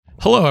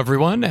Hello,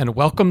 everyone, and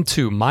welcome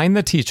to Mind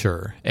the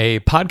Teacher,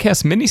 a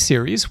podcast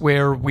mini-series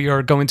where we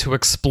are going to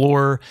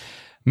explore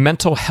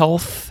mental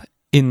health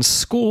in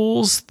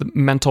schools, the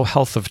mental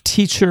health of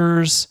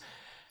teachers,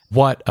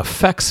 what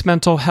affects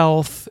mental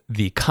health,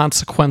 the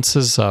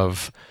consequences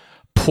of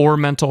poor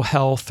mental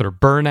health or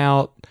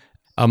burnout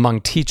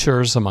among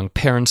teachers, among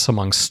parents,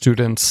 among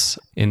students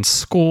in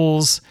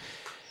schools.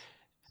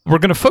 We're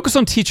going to focus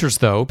on teachers,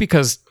 though,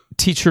 because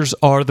teachers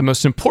are the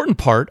most important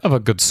part of a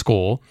good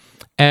school.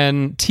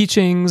 And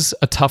teaching's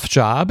a tough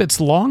job.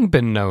 It's long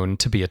been known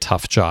to be a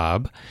tough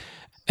job.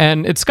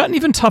 And it's gotten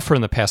even tougher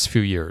in the past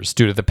few years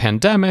due to the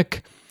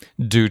pandemic,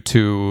 due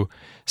to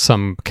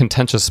some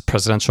contentious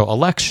presidential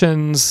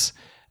elections.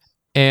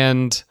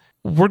 And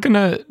we're going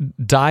to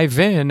dive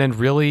in and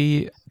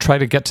really try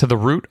to get to the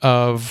root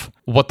of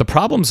what the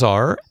problems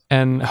are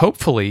and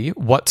hopefully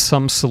what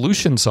some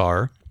solutions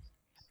are.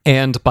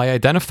 And by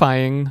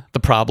identifying the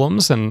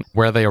problems and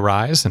where they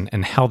arise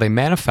and how they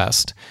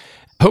manifest,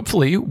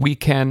 hopefully, we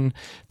can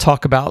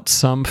talk about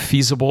some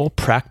feasible,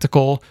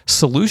 practical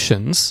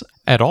solutions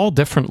at all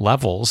different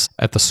levels,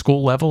 at the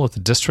school level, at the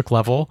district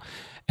level,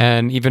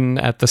 and even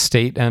at the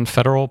state and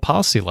federal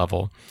policy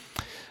level.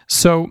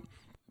 So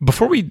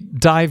before we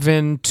dive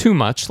in too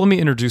much, let me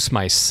introduce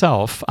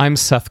myself. I'm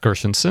Seth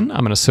Gershenson.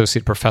 I'm an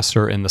associate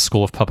professor in the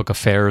School of Public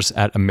Affairs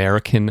at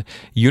American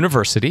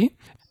University,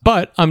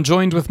 but I'm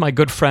joined with my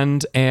good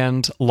friend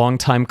and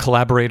longtime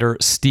collaborator,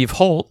 Steve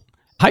Holt.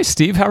 Hi,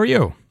 Steve. How are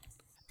you?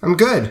 I'm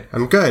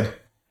good.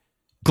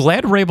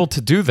 Glad we're able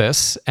to do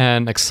this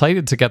and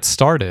excited to get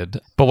started.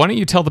 But why don't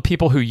you tell the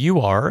people who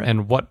you are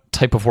and what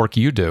type of work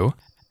you do?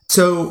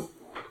 So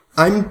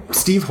I'm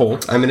Steve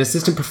Holt. I'm an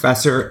assistant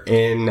professor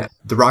in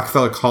the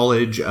Rockefeller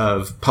College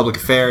of Public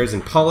Affairs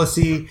and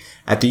Policy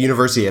at the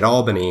University at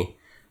Albany,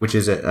 which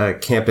is a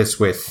campus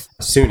with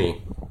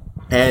SUNY.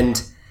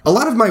 And a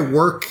lot of my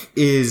work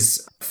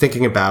is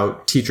thinking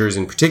about teachers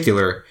in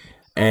particular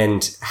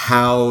and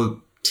how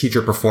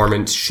teacher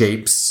performance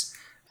shapes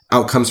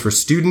outcomes for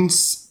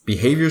students,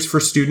 behaviors for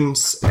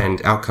students,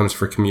 and outcomes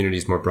for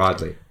communities more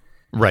broadly.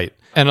 Right.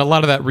 And a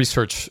lot of that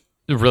research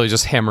really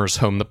just hammers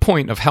home the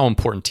point of how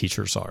important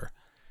teachers are.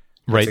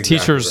 Right?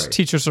 Exactly right.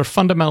 Teachers are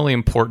fundamentally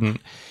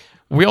important.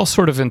 We all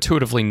sort of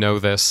intuitively know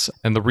this,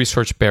 and the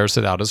research bears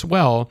it out as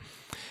well.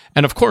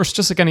 And of course,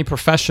 just like any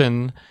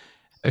profession,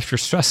 if you're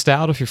stressed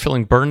out, if you're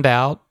feeling burned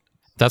out,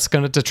 that's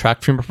going to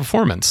detract from your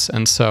performance.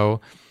 And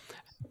so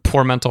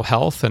poor mental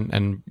health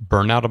and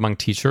burnout among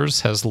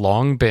teachers has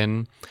long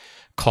been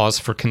cause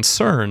for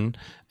concern.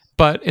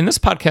 But in this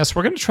podcast,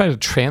 we're going to try to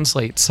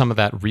translate some of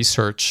that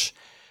research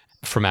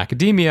from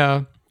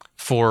academia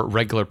for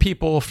regular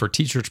people, for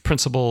teachers,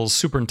 principals,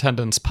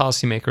 superintendents,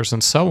 policymakers,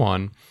 and so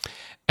on,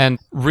 and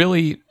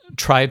really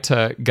try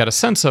to get a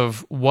sense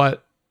of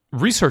what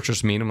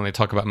researchers mean when they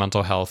talk about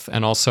mental health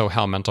and also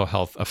how mental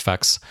health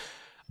affects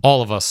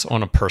all of us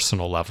on a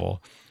personal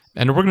level.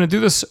 And we're going to do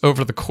this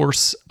over the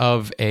course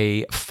of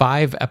a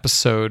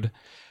 5-episode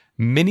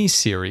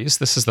mini-series.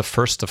 This is the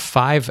first of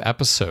 5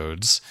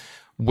 episodes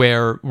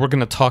where we're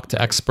going to talk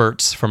to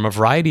experts from a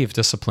variety of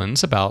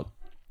disciplines about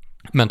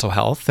mental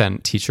health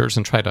and teachers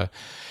and try to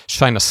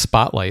shine a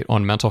spotlight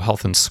on mental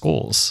health in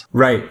schools.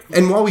 Right.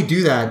 And while we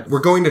do that,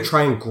 we're going to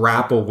try and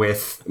grapple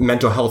with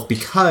mental health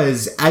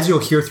because, as you'll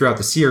hear throughout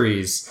the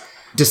series,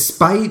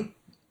 despite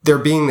there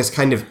being this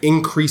kind of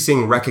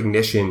increasing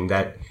recognition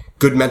that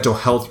good mental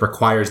health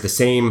requires the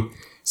same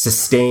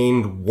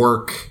sustained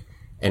work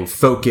and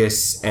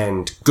focus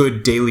and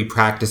good daily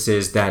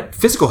practices that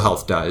physical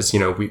health does. You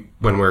know,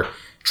 when we're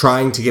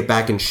trying to get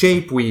back in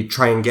shape, we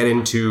try and get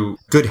into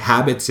good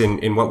habits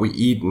in what we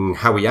eat and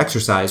how we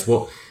exercise.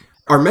 Well,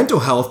 our mental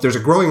health, there's a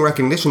growing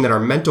recognition that our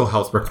mental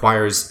health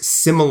requires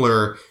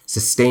similar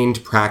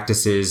sustained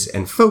practices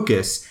and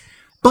focus.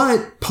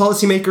 But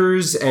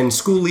policymakers and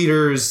school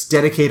leaders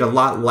dedicate a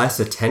lot less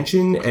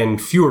attention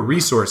and fewer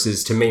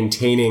resources to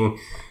maintaining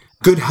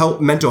good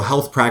mental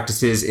health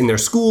practices in their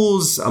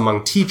schools,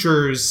 among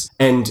teachers,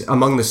 and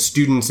among the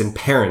students and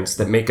parents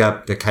that make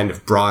up the kind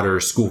of broader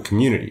school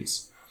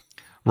communities.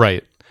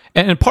 Right.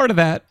 And part of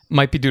that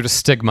might be due to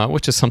stigma,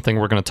 which is something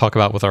we're going to talk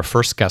about with our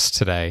first guest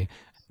today.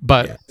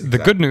 But Yes, the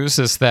good news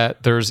is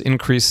that there's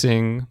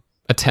increasing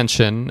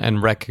attention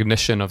and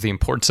recognition of the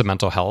importance of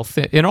mental health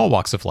in all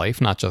walks of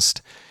life, not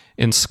just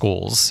in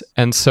schools.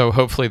 And so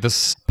hopefully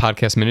this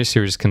podcast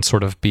miniseries can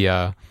sort of be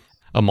a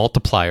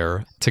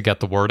multiplier to get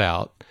the word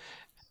out.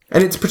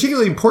 And it's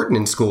particularly important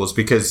in schools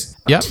because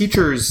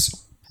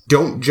teachers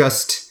don't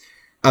just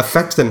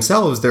affect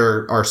themselves.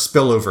 There are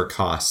spillover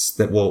costs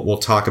that we'll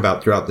talk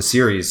about throughout the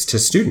series to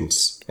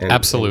students and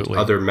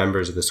other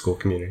members of the school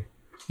community.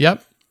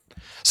 Yep.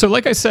 So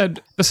like I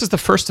said, this is the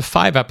first of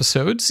 5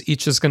 episodes.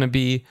 Each is going to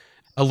be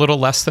a little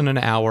less than an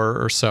hour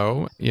or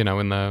so, in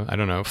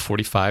the,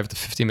 45 to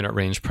 50-minute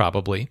range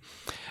probably.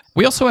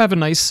 We also have a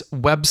nice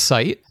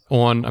website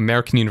on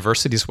American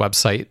University's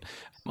website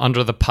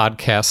under the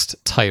podcast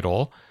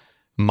title,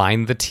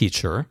 Mind the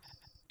Teacher.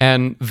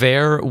 And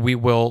there we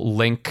will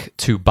link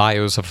to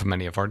bios of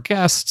many of our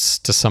guests,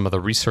 to some of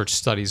the research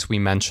studies we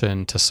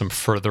mentioned, to some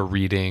further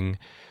reading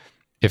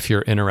if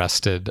you're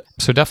interested.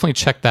 So definitely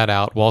check that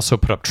out. We'll also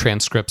put up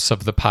transcripts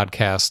of the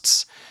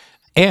podcasts.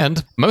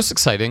 And most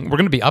exciting, we're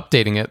going to be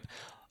updating it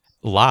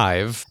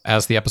live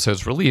as the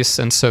episodes release.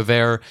 And so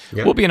there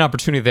will be an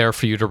opportunity there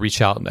for you to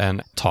reach out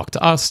and talk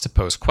to us, to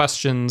pose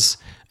questions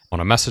on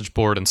a message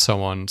board and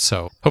so on.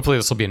 So hopefully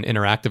this will be an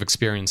interactive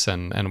experience,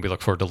 and we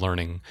look forward to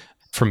learning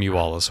from you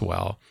all as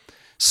well.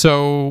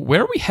 So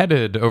where are we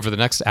headed over the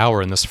next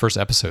hour in this first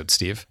episode,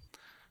 Steve?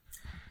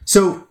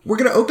 So we're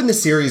going to open the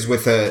series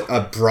with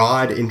a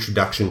broad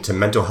introduction to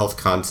mental health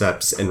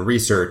concepts and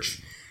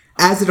research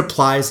as it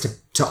applies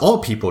to all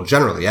people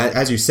generally.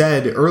 As you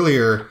said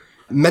earlier,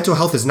 mental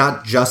health is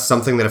not just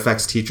something that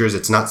affects teachers.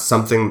 It's not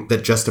something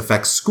that just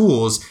affects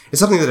schools. It's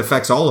something that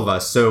affects all of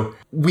us. So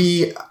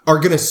we are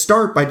going to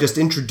start by just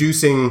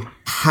introducing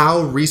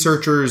how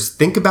researchers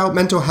think about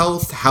mental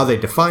health, how they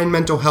define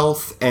mental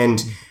health,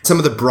 and some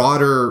of the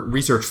broader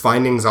research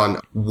findings on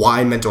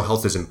why mental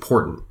health is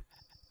important.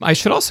 I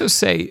should also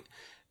say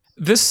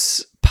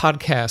this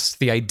podcast,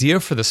 the idea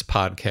for this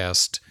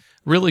podcast,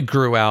 really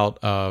grew out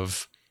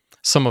of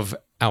some of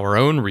our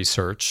own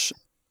research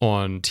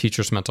on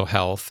teachers' mental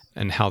health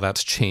and how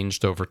that's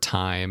changed over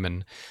time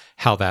and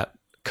how that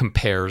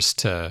compares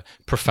to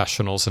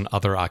professionals and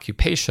other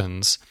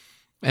occupations.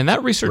 And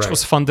that research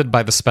was funded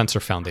by the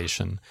Spencer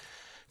Foundation.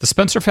 The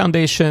Spencer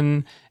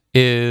Foundation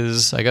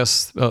is, I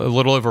guess, a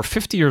little over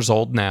 50 years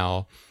old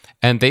now,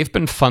 and they've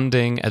been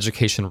funding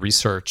education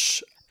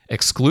research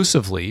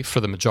exclusively for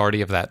the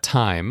majority of that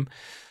time.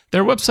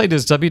 Their website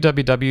is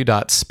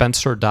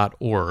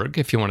www.spencer.org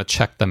if you want to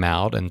check them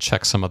out and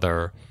check some of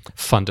their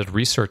funded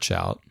research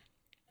out.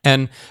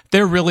 And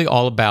they're really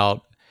all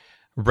about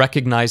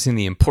recognizing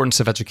the importance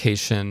of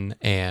education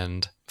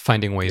and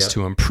finding ways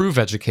to improve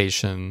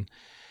education.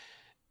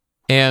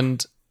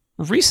 And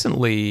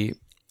recently,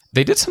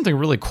 they did something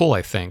really cool,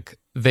 I think.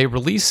 They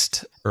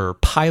released or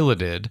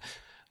piloted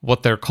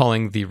what they're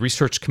calling the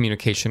Research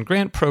Communication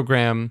Grant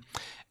Program.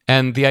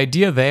 And the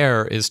idea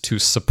there is to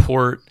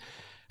support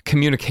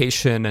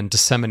communication and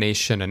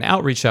dissemination and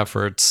outreach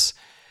efforts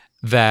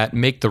that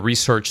make the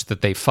research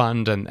that they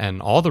fund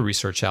and all the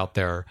research out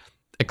there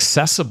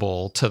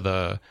accessible to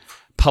the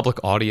public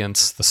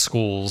audience, the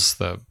schools,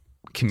 the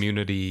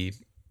community,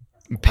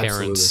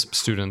 parents,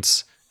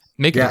 students,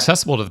 make it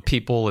accessible to the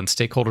people and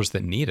stakeholders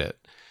that need it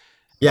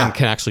and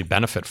can actually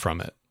benefit from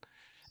it.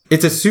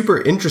 It's a super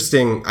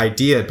interesting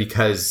idea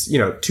because,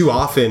 too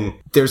often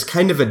there's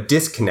kind of a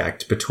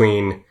disconnect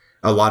between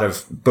a lot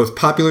of both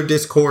popular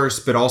discourse,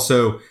 but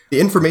also the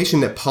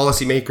information that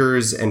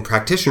policymakers and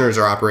practitioners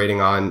are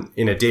operating on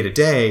in a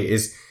day-to-day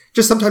is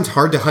just sometimes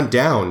hard to hunt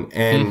down.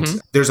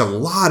 And there's a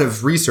lot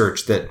of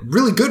research,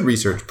 really good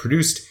research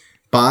produced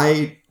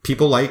by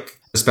people like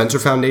the Spencer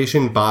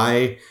Foundation,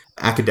 by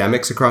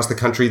academics across the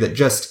country that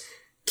just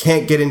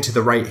can't get into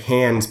the right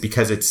hands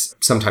because it's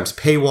sometimes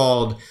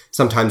paywalled,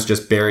 sometimes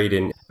just buried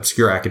in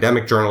obscure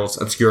academic journals,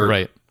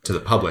 obscure to the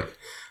public.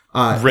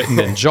 Written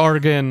in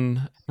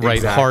jargon,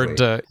 hard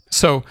to...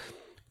 So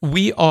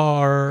we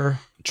are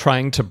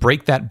trying to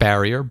break that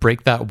barrier,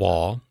 break that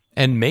wall,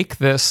 and make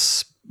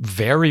this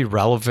very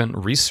relevant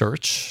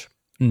research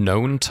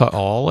known to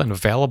all and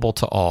available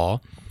to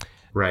all.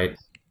 Right.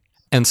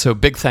 And so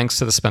big thanks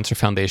to the Spencer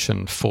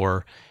Foundation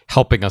for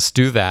helping us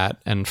do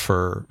that and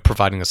for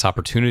providing this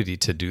opportunity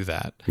to do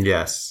that.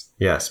 Yes,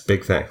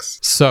 big thanks.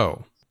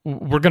 So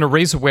we're going to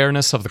raise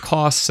awareness of the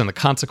costs and the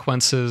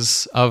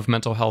consequences of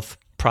mental health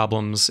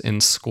problems in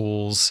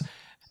schools,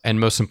 and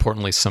most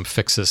importantly, some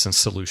fixes and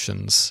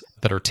solutions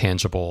that are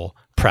tangible,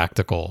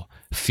 practical,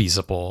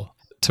 feasible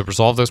to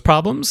resolve those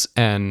problems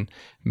and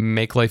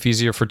make life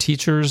easier for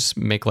teachers,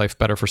 make life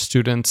better for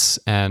students,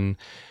 and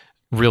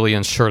really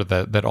ensure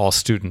that all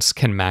students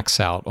can max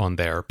out on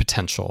their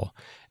potential.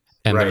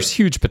 And there's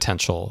huge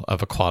potential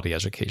of a quality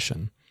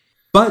education.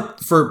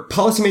 But for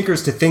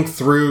policymakers to think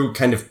through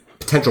kind of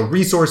potential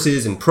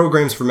resources and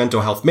programs for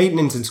mental health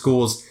maintenance in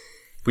schools,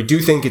 we do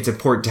think it's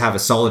important to have a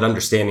solid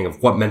understanding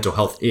of what mental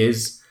health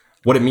is,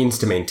 what it means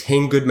to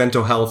maintain good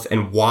mental health,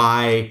 and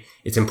why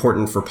it's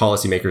important for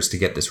policymakers to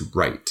get this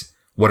right.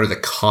 What are the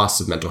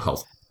costs of mental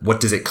health? What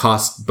does it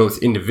cost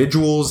both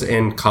individuals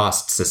and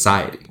cost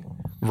society?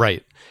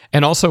 Right.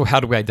 And also, how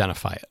do we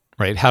identify it?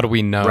 Right? How do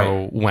we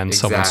know when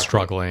someone's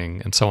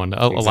struggling and so on?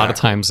 A lot of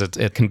times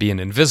it can be an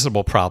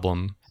invisible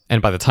problem.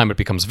 And by the time it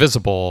becomes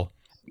visible,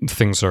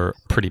 things are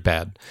pretty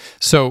bad.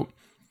 So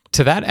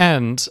to that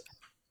end,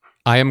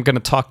 I am going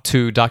to talk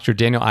to Dr.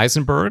 Daniel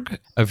Eisenberg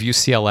of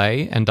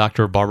UCLA and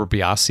Dr. Barbara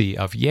Biasi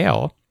of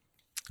Yale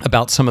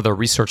about some of the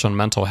research on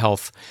mental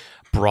health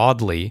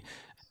broadly.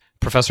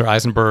 Professor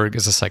Eisenberg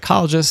is a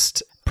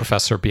psychologist.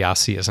 Professor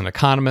Biasi is an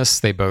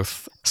economist. They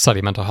both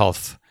study mental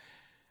health,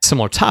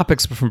 similar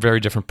topics, but from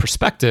very different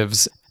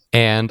perspectives.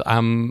 And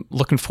I'm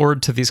looking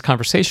forward to these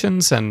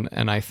conversations, and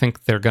I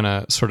think they're going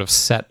to sort of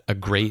set a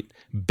great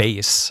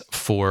base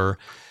for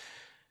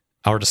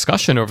our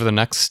discussion over the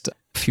next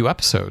few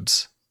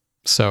episodes.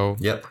 So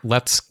Yep.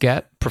 let's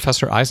get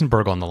Professor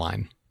Eisenberg on the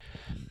line.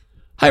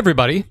 Hi,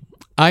 everybody.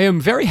 I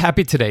am very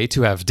happy today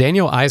to have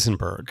Daniel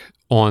Eisenberg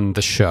on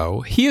the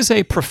show. He is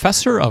a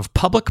professor of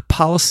public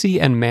policy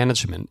and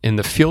management in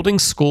the Fielding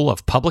School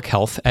of Public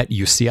Health at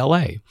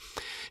UCLA.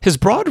 His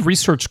broad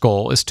research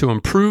goal is to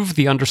improve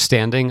the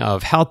understanding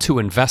of how to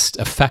invest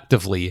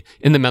effectively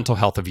in the mental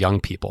health of young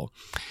people.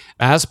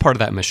 As part of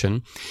that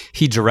mission,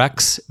 he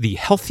directs the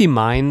Healthy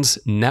Minds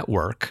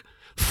Network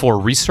for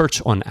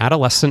research on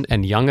adolescent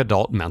and young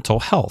adult mental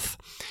health.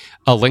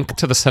 A link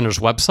to the center's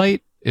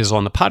website is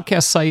on the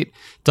podcast site,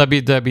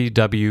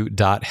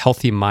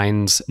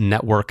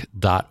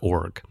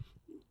 www.healthymindsnetwork.org.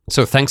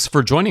 So thanks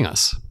for joining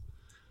us.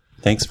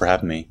 Thanks for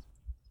having me.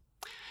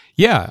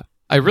 Yeah,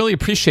 I really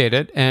appreciate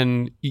it.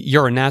 And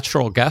you're a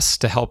natural guest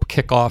to help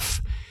kick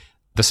off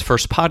this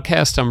first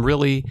podcast. I'm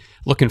really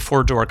looking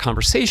forward to our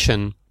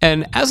conversation.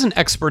 And as an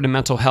expert in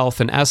mental health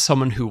and as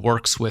someone who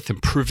works with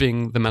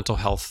improving the mental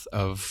health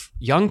of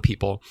young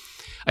people,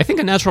 I think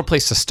a natural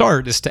place to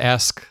start is to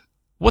ask,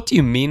 what do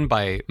you mean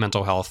by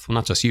mental health? Well,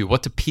 not just you.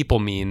 What do people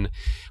mean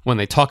when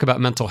they talk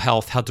about mental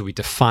health? How do we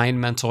define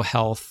mental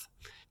health?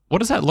 What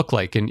does that look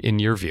like in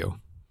your view?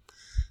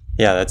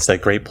 Yeah, that's a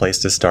great place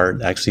to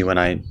start. Actually, when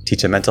I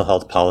teach a mental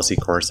health policy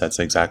course, that's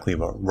exactly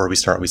where we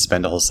start. We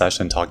spend a whole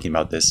session talking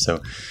about this.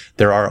 So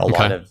there are a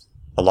lot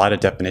of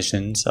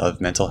definitions of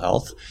mental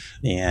health,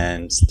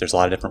 and there's a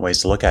lot of different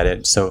ways to look at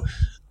it. So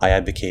I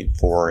advocate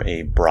for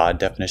a broad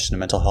definition of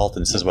mental health,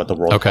 and this is what the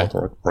World Health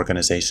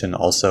Organization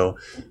also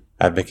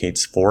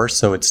advocates for.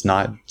 So it's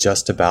not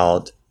just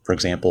about, for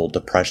example,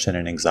 depression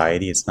and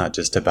anxiety. It's not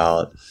just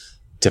about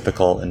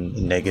difficult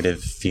and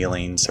negative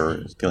feelings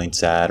or feeling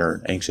sad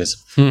or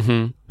anxious,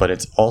 but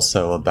it's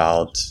also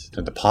about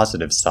the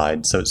positive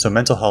side. So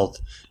mental health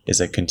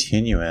is a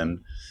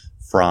continuum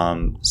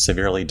from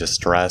severely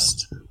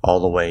distressed all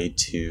the way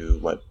to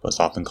what was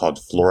often called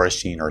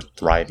flourishing or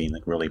thriving,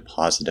 like really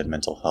positive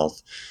mental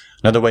health.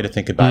 Another way to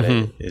think about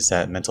it is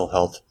that mental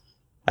health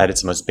at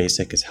its most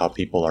basic is how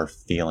people are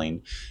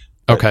feeling.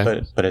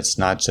 But it's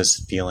not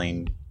just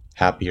feeling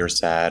happy or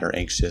sad or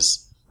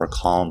anxious or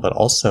calm, but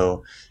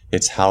also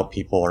it's how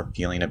people are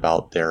feeling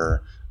about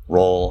their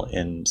role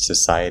in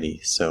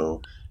society.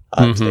 So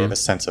do they have a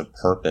sense of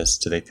purpose?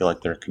 Do they feel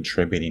like they're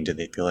contributing? Do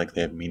they feel like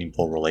they have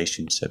meaningful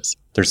relationships?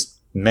 There's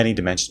many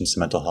dimensions to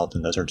mental health,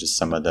 and those are just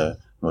some of the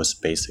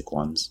most basic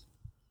ones.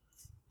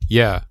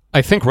 Yeah,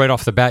 I think right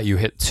off the bat, you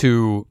hit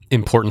two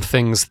important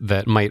things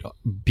that might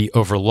be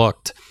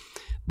overlooked.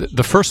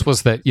 The first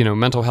was that,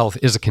 mental health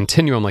is a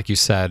continuum, like you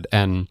said,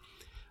 and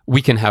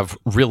we can have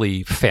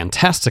really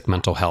fantastic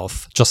mental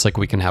health, just like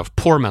we can have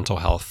poor mental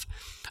health.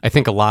 I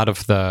think a lot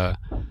of the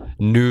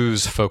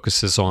news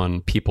focuses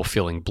on people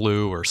feeling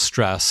blue or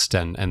stressed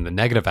and the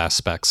negative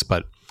aspects,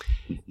 but,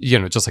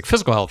 just like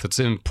physical health, it's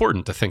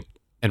important to think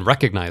and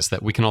recognize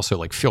that we can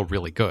also feel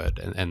really good,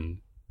 and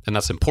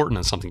that's important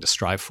and something to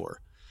strive for.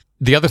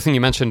 The other thing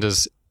you mentioned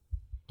is,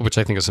 which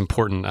I think is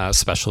important,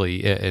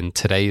 especially in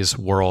today's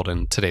world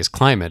and today's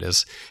climate,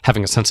 is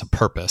having a sense of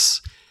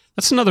purpose.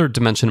 That's another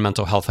dimension of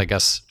mental health, I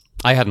guess,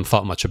 I hadn't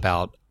thought much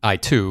about. I,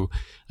 too,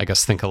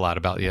 think a lot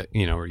about,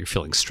 are you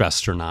feeling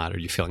stressed or not? Are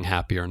you feeling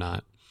happy or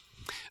not?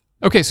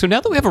 Okay, so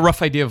now that we have a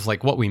rough idea of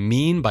what we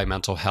mean by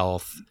mental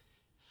health,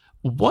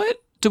 what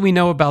do we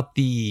know about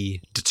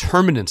the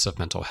determinants of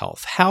mental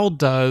health? How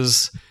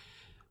does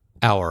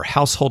our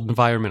household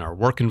environment, our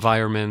work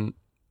environment,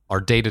 our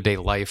day-to-day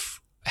life,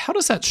 how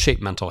does that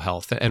shape mental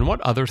health, and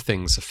what other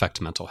things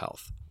affect mental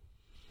health?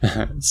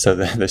 So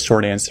the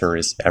short answer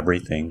is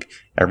everything.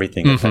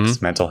 Everything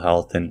affects mental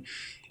health, and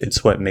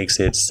it's what makes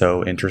it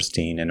so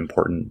interesting and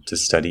important to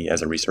study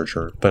as a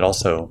researcher. But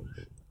also,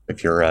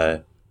 if you're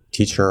a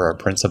teacher or a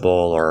principal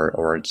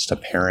or just a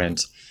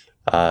parent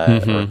or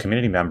a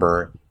community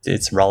member,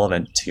 it's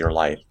relevant to your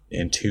life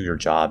and to your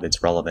job.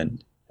 It's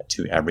relevant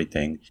to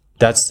everything.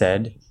 That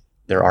said,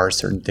 there are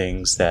certain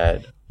things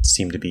that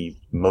seem to be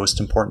most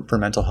important for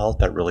mental health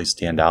that really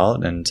stand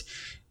out. And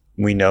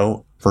we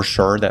know for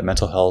sure that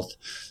mental health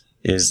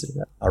is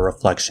a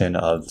reflection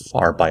of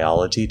our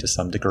biology to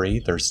some degree.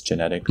 There's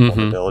genetic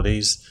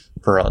vulnerabilities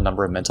for a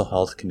number of mental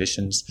health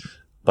conditions,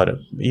 but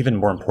even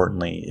more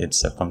importantly,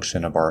 it's a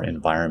function of our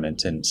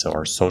environment. And so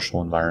our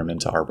social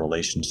environment, our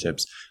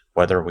relationships,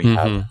 whether we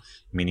have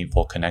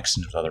meaningful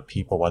connections with other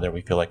people, whether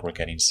we feel like we're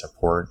getting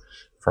support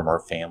from our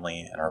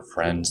family and our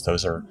friends,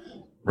 those are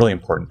really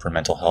important for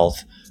mental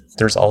health.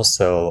 There's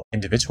also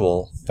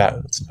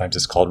sometimes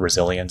it's called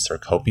resilience or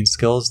coping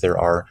skills. There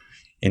are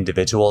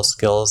individual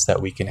skills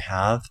that we can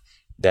have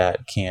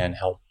that can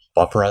help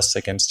buffer us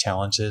against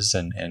challenges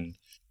and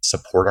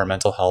support our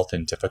mental health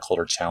in difficult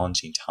or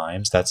challenging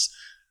times. That's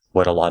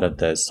what a lot of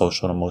the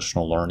social and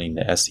emotional learning,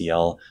 the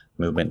SEL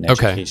movement and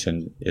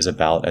education is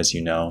about, as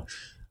you know.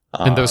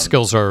 And those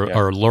skills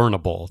are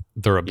learnable,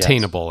 they're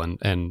obtainable,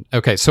 and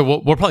okay. So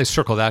we'll probably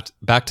circle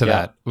back to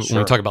that when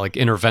we talk about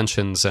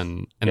interventions,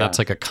 and that's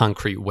a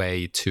concrete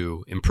way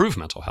to improve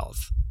mental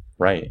health.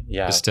 Right.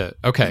 Yeah.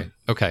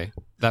 Okay.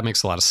 That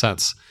makes a lot of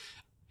sense.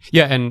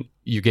 Yeah, and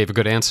you gave a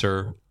good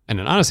answer. and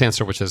an honest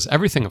answer, which is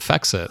everything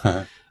affects it.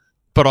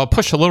 But I'll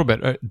push a little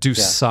bit. Do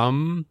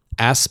some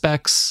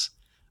aspects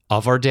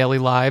of our daily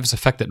lives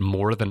affect it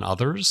more than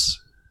others?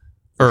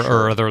 Or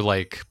are there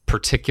like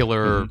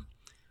particular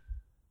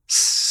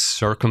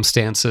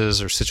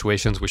circumstances or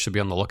situations we should be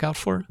on the lookout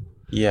for?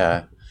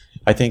 Yeah.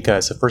 I think,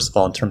 so first of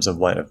all, in terms of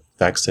what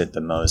affects it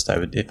the most,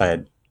 if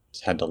I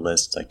had to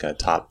list like a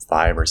top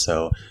 5 or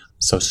so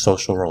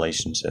social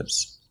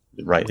relationships,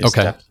 right, is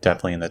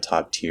definitely in the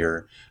top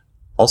tier.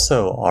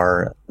 Also,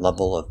 our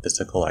level of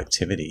physical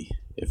activity.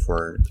 If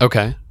we're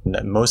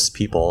most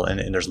people,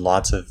 and there's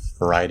lots of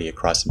variety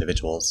across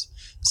individuals.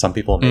 Some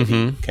people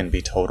maybe can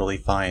be totally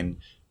fine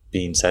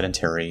being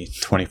sedentary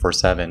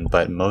 24/7,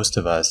 but most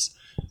of us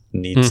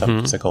need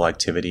some physical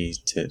activity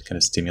to kind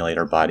of stimulate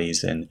our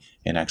bodies and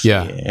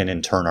actually and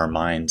in turn our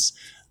minds.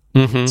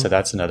 So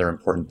that's another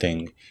important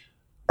thing.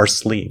 Our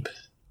sleep.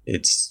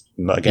 It's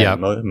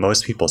again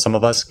most people. Some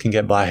of us can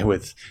get by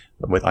with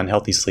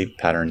unhealthy sleep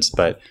patterns,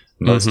 but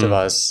most of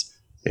us,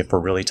 if we're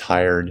really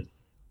tired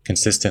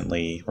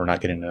consistently, we're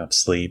not getting enough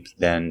sleep,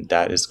 then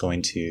that is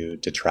going to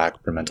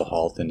detract from mental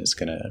health and is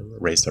going to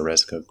raise the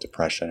risk of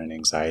depression and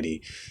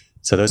anxiety.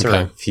 So those are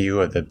a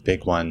few of the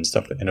big ones.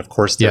 And of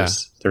course,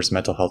 there's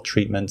mental health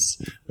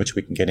treatments, which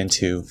we can get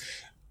into,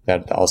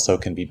 that also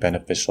can be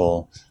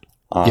beneficial.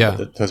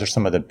 Those are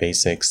some of the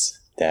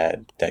basics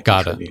that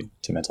contribute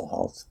to mental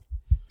health.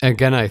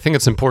 Again, I think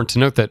it's important to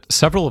note that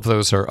several of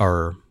those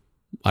are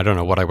I don't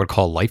know, what I would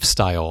call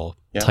lifestyle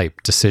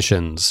type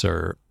decisions,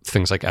 or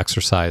things like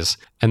exercise.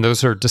 And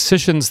those are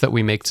decisions that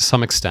we make to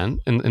some extent.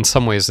 In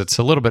some ways, it's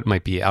a little bit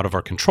might be out of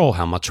our control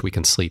how much we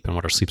can sleep and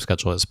what our sleep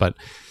schedule is. But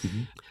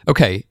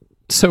okay,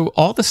 so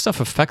all this stuff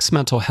affects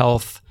mental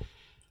health,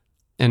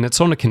 and it's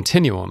on a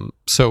continuum.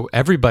 So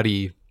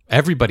everybody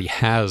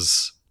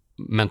has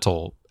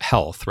mental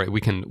health, right?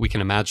 We can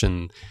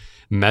imagine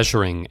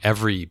measuring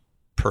every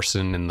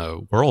person in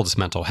the world's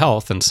mental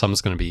health, and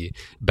some's going to be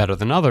better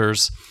than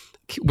others.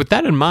 With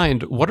that in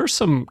mind, what are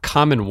some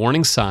common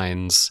warning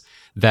signs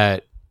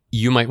that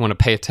you might want to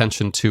pay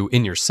attention to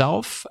in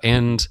yourself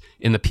and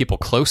in the people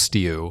close to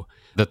you,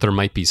 that there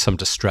might be some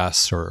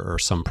distress or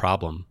some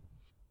problem?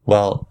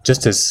 Well,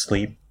 just as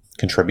sleep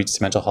contributes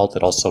to mental health,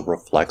 it also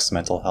reflects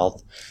mental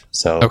health.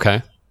 So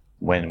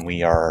when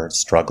we are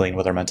struggling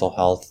with our mental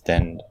health,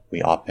 then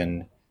we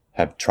often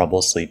have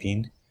trouble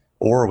sleeping,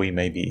 or we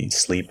maybe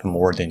sleep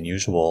more than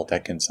usual.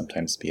 That can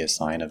sometimes be a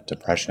sign of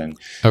depression.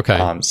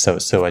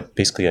 So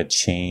basically a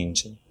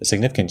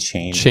significant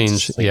change in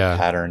sleep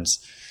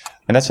patterns.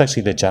 And that's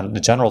actually the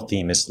general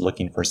theme, is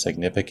looking for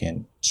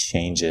significant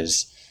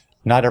changes.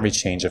 Not every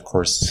change, of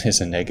course,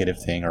 is a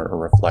negative thing or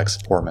reflects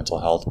poor mental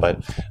health, but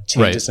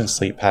changes in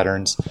sleep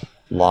patterns,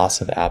 loss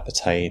of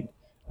appetite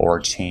or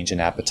change in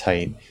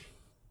appetite,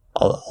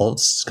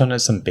 kind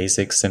of some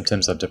basic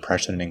symptoms of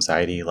depression and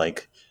anxiety,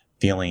 like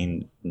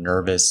feeling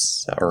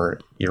nervous or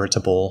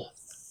irritable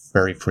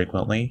very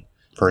frequently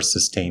for a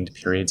sustained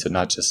period. So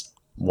not just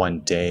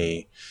one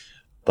day,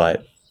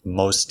 but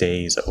most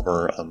days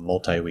over a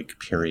multi-week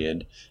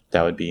period.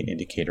 That would be an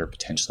indicator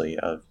potentially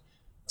of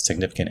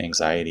significant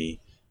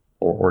anxiety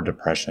or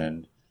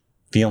depression.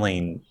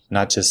 Feeling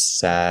not just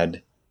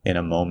sad in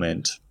a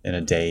moment, in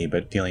a day,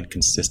 but feeling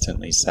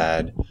consistently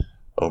sad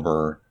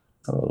over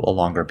a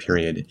longer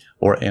period.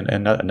 And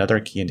another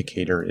key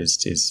indicator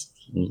is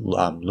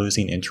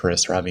losing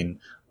interest or having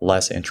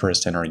less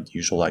interest in our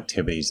usual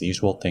activities, the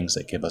usual things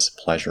that give us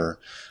pleasure.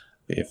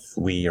 If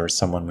we or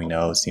someone we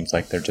know seems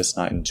like they're just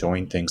not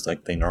enjoying things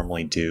like they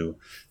normally do,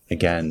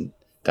 again,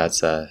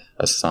 that's a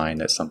sign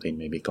that something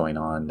may be going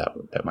on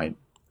that might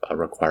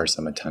require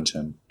some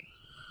attention.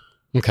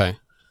 Okay.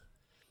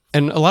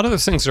 And a lot of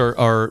those things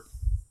are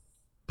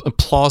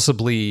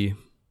plausibly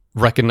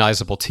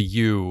recognizable to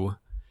you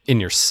in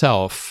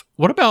yourself.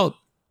 What about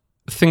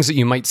things that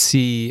you might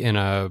see in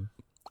a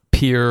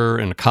peer,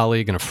 in a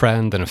colleague, in a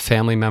friend, in a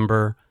family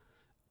member?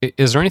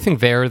 Is there anything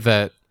there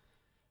that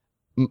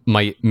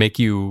might make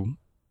you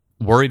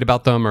worried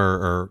about them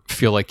or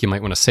feel like you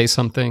might want to say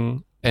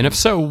something? And if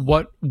so,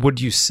 what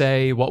would you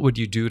say? What would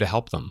you do to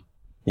help them?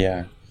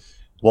 Yeah.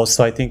 Well,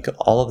 so I think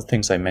all of the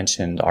things I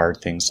mentioned are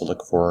things to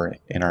look for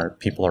in our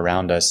people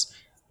around us.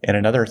 And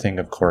another thing,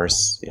 of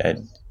course,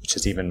 which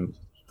is even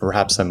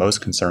perhaps the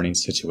most concerning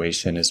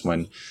situation, is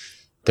when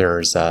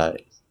there's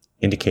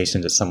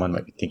indication that someone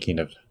might be thinking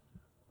of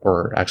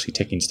or actually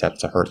taking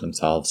steps to hurt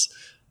themselves.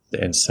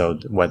 And so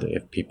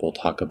if people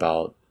talk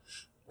about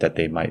that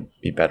they might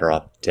be better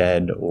off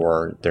dead,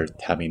 or they're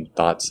having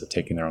thoughts of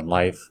taking their own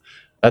life,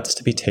 that's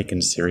to be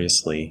taken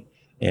seriously.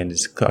 And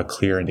it's a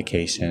clear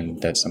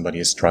indication that somebody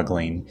is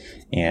struggling.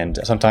 And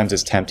sometimes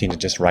it's tempting to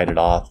just write it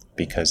off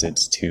because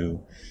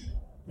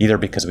either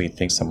because we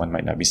think someone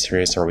might not be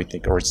serious, or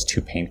it's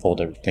too painful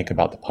to think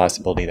about the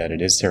possibility that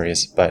it is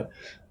serious. But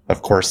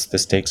of course, the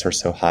stakes are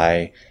so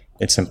high.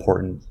 It's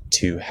important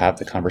to have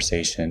the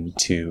conversation,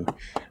 to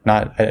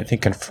not, I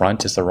think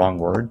confront is the wrong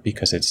word,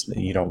 because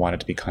you don't want it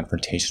to be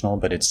confrontational,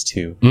 but it's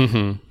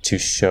to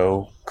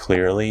show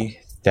clearly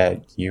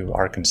that you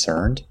are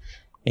concerned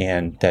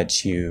and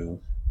that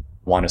you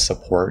want to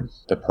support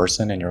the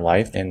person in your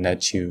life and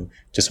that you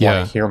just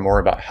want to hear more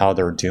about how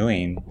they're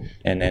doing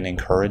and then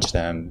encourage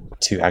them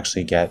to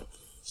actually get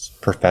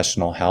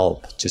professional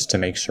help just to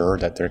make sure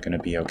that they're going to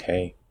be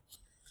okay.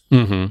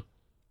 Mm-hmm.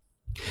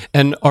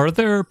 And are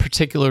there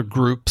particular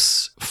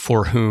groups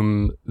for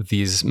whom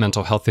these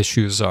mental health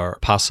issues are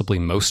possibly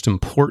most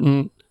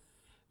important?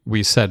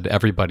 We said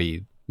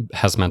everybody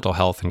has mental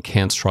health and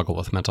can struggle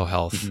with mental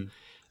health. Mm-hmm.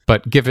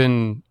 But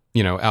given,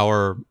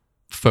 our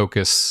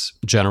focus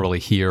generally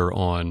here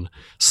on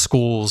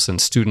schools and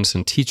students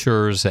and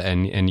teachers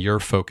and your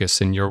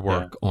focus and your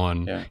work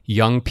on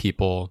young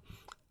people,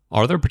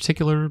 are there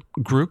particular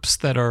groups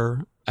that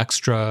are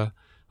extra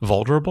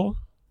vulnerable?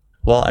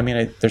 Well,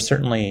 there's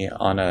certainly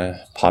on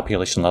a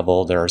population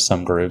level, there are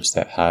some groups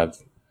that have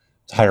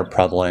higher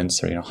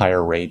prevalence or,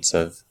 higher rates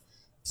of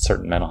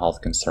certain mental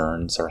health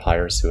concerns or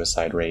higher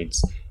suicide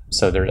rates.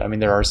 So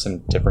there are some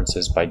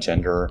differences by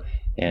gender,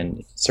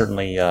 and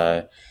certainly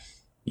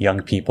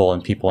young people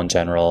and people in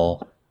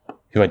general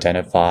who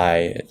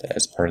identify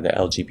as part of the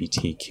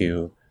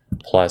LGBTQ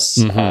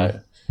plus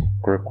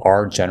group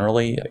are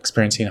generally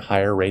experiencing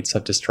higher rates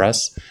of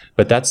distress.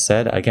 But that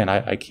said, again,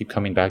 I keep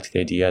coming back to the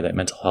idea that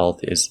mental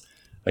health is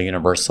a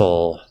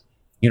universally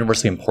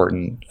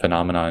important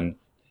phenomenon,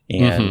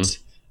 and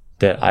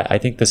that I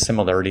think the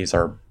similarities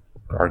are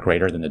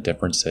greater than the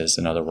differences,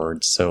 in other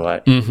words. So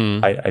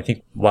I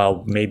think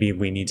while maybe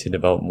we need to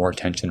devote more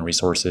attention and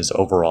resources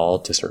overall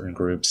to certain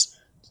groups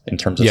in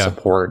terms of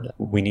support,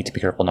 we need to be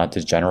careful not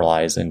to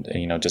generalize. And,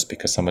 just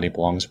because somebody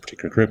belongs to a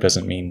particular group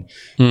doesn't mean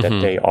that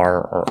they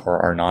are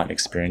or are not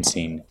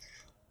experiencing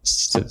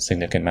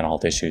significant mental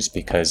health issues,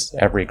 because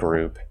every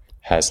group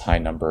has high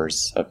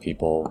numbers of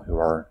people who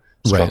are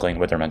struggling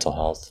with their mental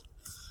health.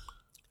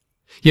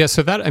 Yeah,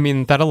 so that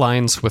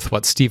aligns with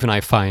what Steve and I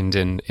find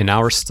in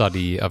our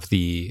study of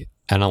the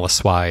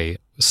NLSY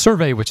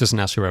survey, which is a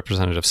nationally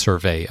representative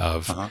survey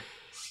of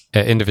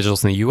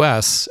individuals in the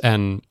U.S.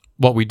 And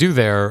what we do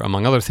there,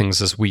 among other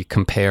things, is we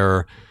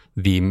compare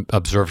the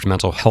observed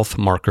mental health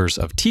markers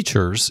of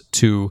teachers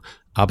to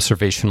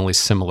observationally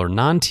similar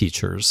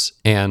non-teachers.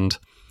 And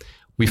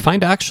we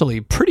find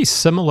actually pretty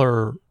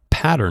similar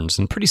patterns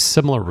and pretty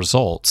similar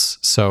results.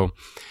 So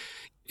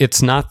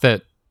it's not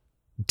that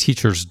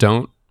teachers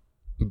don't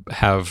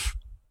have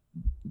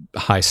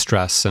high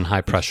stress and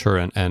high pressure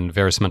and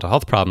various mental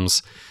health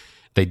problems.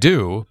 They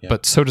do,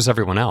 but so does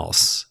everyone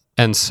else.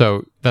 And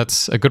so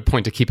that's a good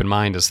point to keep in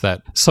mind, is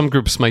that some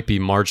groups might be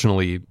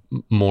marginally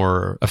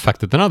more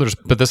affected than others,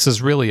 but this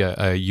is really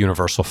a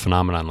universal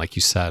phenomenon, like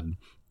you said.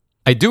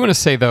 I do want to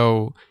say,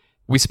 though,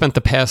 we spent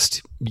the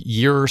past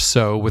year or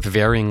so with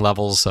varying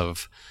levels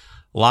of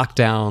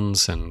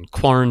lockdowns and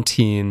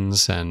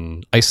quarantines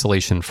and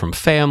isolation from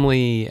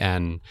family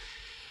and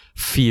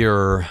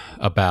fear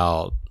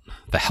about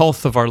the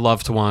health of our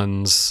loved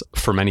ones,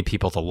 for many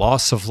people, the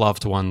loss of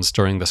loved ones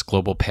during this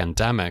global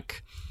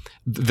pandemic.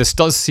 This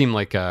does seem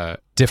like a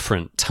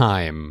different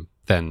time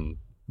than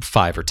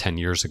 5 or 10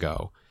 years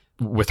ago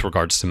with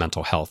regards to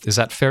mental health. Is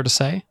that fair to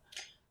say?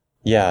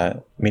 Yeah.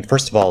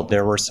 First of all,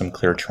 there were some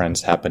clear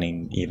trends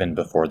happening even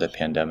before the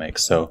pandemic.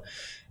 So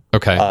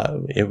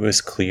it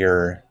was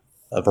clear.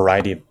 A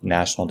variety of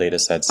national data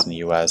sets in the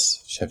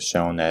U.S. have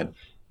shown that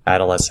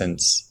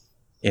adolescents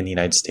in the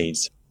United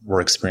States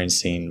were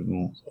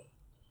experiencing,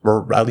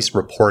 or at least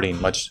reporting,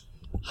 much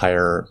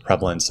higher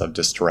prevalence of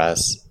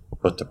distress,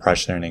 both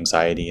depression and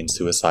anxiety and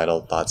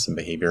suicidal thoughts and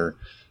behavior.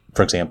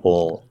 For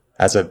example,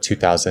 as of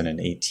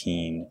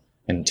 2018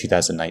 and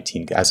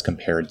 2019, as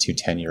compared to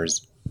 10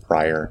 years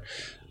prior.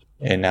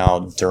 And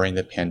now during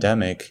the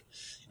pandemic,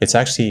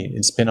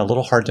 it's been a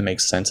little hard to make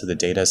sense of the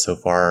data so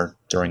far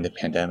during the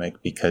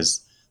pandemic,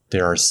 because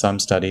there are some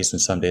studies and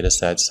some data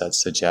sets that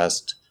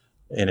suggest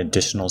an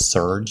additional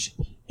surge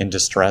in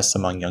distress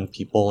among young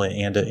people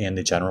and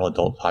the general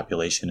adult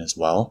population as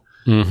well.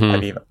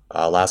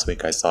 Last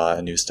week I saw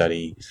a new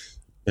study.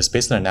 It's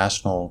based on a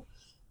national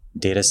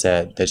data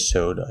set that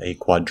showed a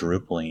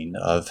quadrupling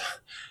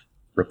of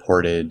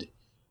reported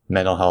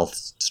mental health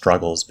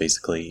struggles,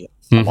 basically,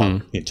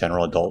 among the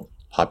general adult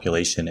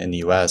population in the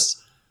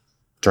U.S.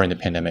 during the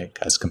pandemic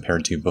as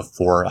compared to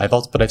before.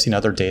 But I've seen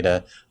other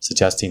data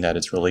suggesting that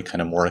it's really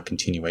kind of more a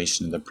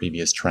continuation of the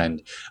previous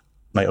trend.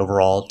 My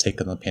overall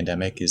take on the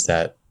pandemic is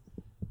that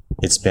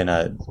it's been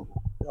a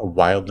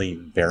wildly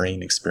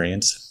varying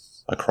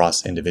experience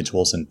across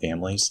individuals and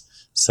families.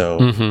 So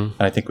and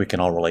I think we can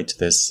all relate to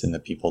this in the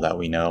people that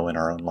we know in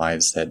our own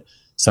lives, that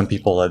some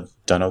people have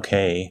done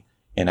okay,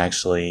 and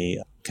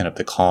actually kind of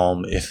the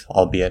calm, if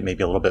albeit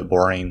maybe a little bit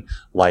boring,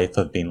 life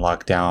of being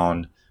locked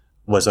down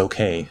was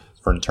okay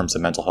in terms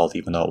of mental health,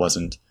 even though it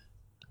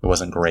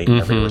wasn't great in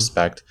every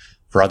respect.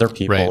 For other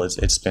people,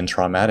 it's been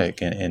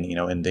traumatic,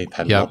 and they've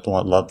had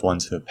loved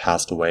ones who have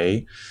passed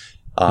away,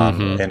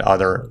 and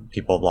other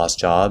people have lost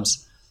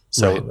jobs.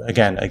 So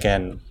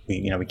again,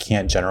 we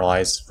can't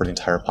generalize for the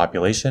entire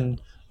population,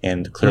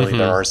 and clearly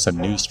there are some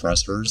new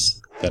stressors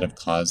that have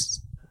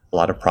caused a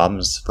lot of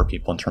problems for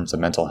people in terms of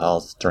mental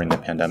health during the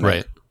pandemic.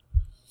 Right.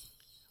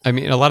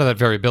 A lot of that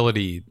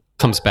variability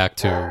comes back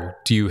to,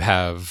 do you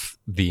have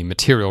the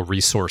material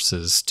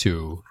resources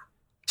to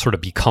sort of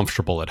be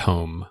comfortable at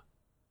home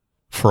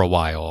for a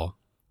while,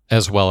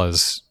 as well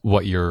as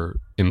what your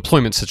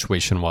employment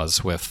situation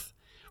was with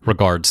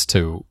regards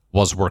to,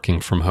 was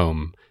working from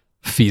home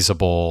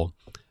feasible?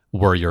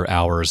 Were your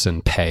hours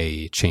and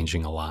pay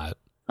changing a lot?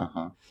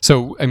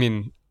 So, I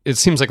mean, it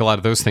seems like a lot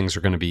of those things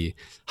are going to be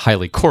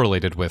highly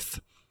correlated with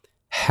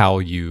how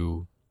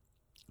your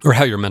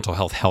mental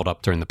health held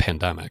up during the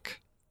pandemic.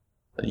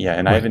 Yeah,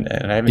 and right.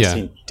 I haven't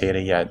seen data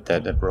yet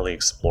that have really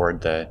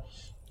explored the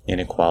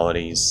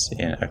inequalities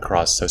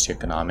across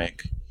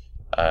socioeconomic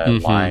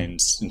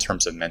lines in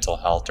terms of mental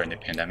health during the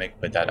pandemic,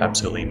 but that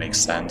absolutely makes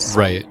sense.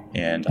 Right.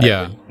 And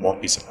I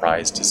won't be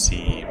surprised to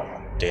see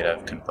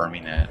data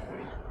confirming it.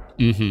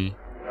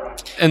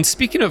 And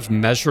speaking of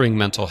measuring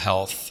mental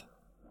health,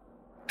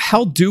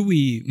 how do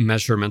we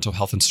measure mental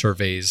health in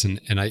surveys? And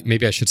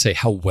maybe I should say,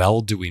 how well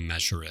do we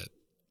measure it?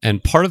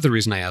 And part of the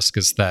reason I ask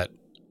is that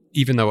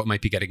even though it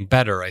might be getting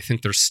better, I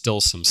think there's still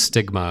some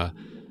stigma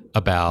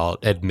about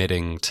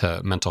admitting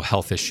to mental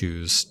health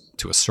issues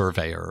to a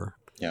surveyor.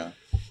 Yeah.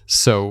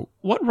 So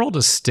what role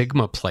does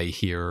stigma play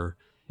here,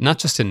 not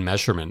just in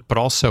measurement, but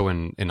also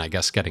in I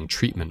guess, getting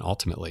treatment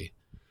ultimately?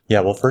 Yeah,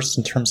 well, first,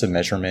 in terms of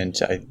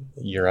measurement,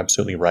 you're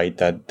absolutely right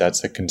that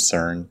that's a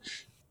concern,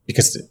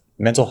 because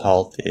mental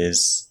health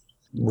is,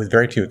 with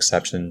very few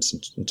exceptions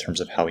in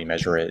terms of how we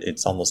measure it,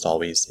 it's almost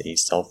always a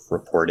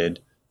self-reported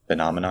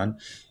phenomenon.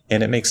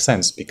 And it makes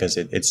sense because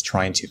it's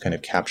trying to kind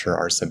of capture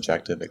our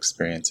subjective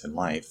experience in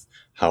life.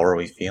 How are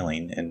we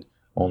feeling? And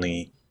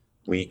only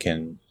we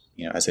can,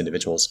 as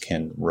individuals,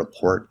 can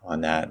report on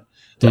that.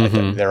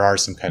 There are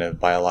some kind of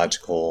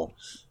biological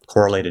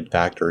correlated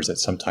factors that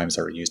sometimes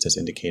are used as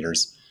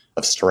indicators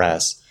of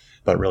stress,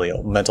 but really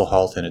mental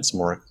health in its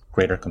more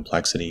greater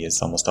complexity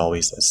is almost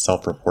always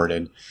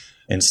self-reported.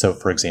 And so,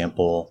 for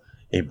example,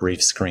 a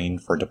brief screen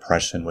for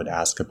depression would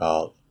ask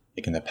about,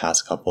 like, in the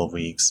past couple of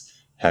weeks,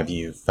 have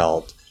you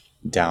felt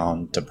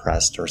down,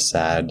 depressed, or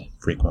sad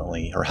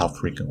frequently, or how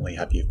frequently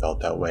have you felt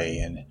that way,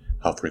 and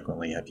how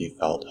frequently have you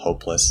felt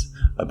hopeless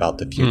about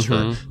the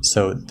future?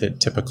 So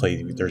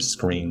typically there's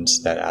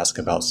screens that ask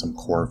about some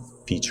core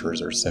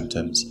features or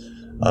symptoms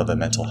of a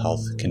mental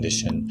health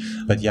condition.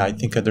 But yeah, I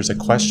think that there's a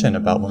question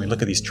about, when we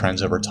look at these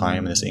trends over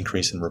time and this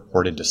increase in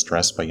reported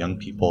distress by young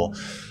people,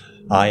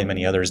 I and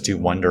many others do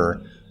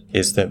wonder,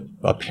 is the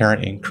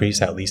apparent increase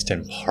at least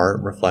in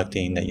part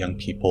reflecting that young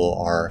people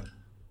are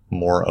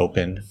more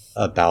open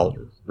about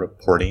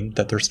reporting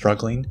that they're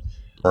struggling,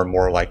 or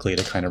more likely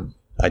to kind of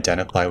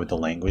identify with the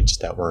language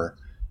that we're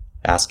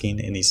asking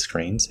in these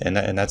screens? And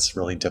that's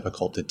really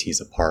difficult to tease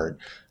apart.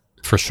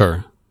 For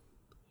sure.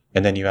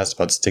 And then you asked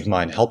about stigma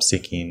and help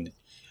seeking.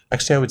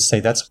 Actually, I would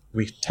say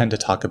we tend to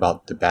talk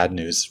about the bad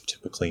news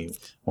typically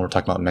when we're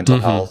talking about mental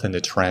health and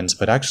the trends,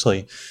 but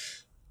actually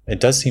it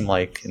does seem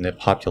like in the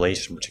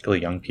population,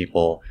 particularly young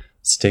people,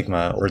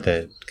 stigma or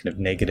the kind of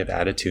negative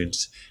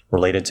attitudes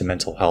related to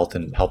mental health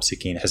and help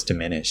seeking has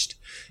diminished.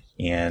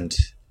 And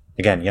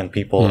again, young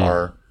people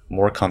are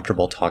more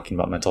comfortable talking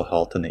about mental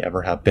health than they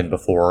ever have been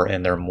before,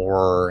 and they're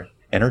more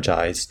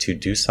energized to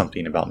do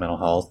something about mental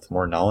health,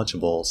 more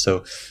knowledgeable.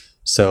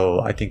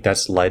 So I think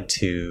that's led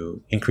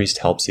to increased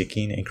help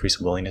seeking,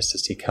 increased willingness to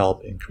seek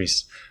help,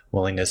 increased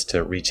willingness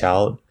to reach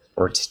out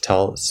or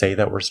to say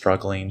that we're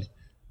struggling.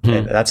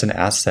 And that's an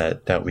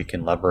asset that we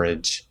can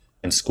leverage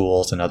in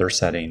schools and other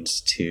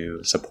settings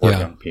to support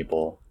young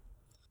people.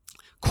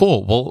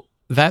 Cool. Well,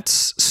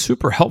 that's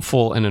super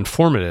helpful and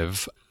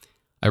informative.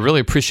 I really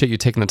appreciate you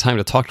taking the time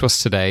to talk to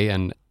us today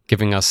and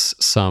giving us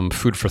some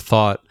food for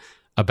thought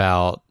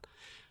about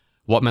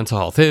what mental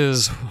health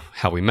is,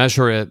 how we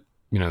measure it,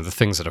 the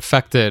things that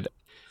affect it.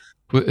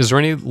 Is there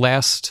any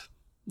last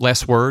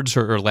words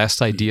or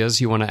last ideas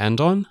you want to end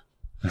on?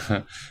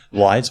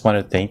 Well, I just want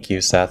to thank you,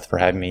 Seth, for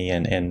having me,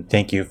 and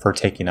thank you for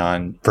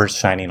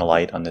shining a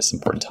light on this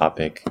important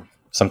topic.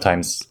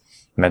 Sometimes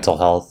mental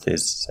health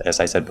is, as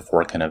I said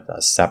before, kind of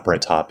a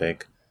separate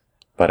topic,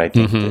 but I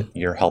think that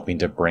you're helping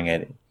to bring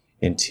it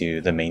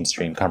into the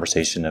mainstream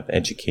conversation of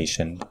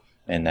education,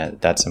 and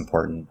that's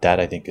important. That,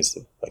 I think, is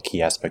a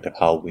key aspect of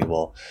how we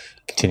will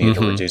continue to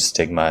reduce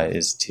stigma,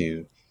 is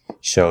to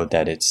show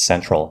that it's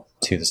central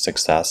to the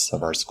success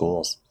of our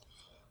schools.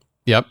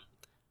 Yep.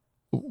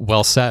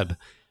 Well said.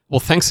 Well,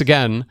 thanks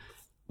again.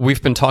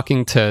 We've been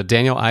talking to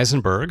Daniel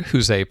Eisenberg,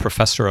 who's a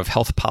professor of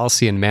health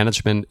policy and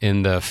management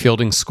in the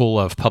Fielding School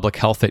of Public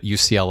Health at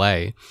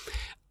UCLA.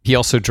 He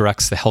also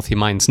directs the Healthy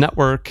Minds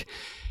Network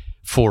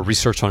for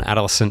research on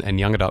adolescent and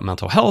young adult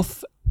mental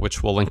health,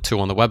 which we'll link to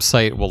on the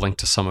website. We'll link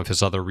to some of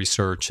his other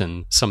research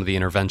and some of the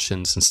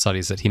interventions and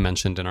studies that he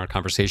mentioned in our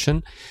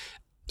conversation.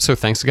 So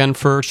thanks again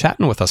for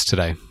chatting with us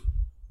today.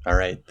 All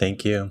right.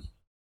 Thank you.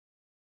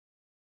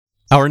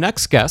 Our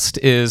next guest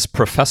is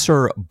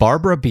Professor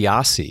Barbara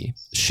Biasi.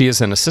 She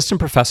is an assistant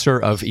professor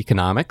of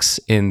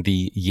economics in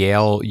the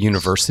Yale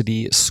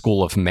University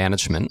School of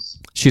Management.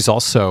 She's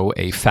also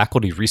a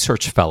faculty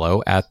research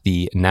fellow at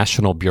the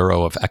National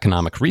Bureau of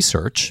Economic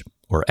Research,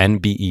 or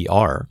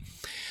NBER.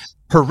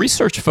 Her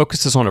research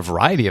focuses on a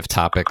variety of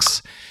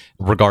topics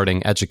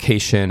regarding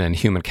education and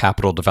human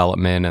capital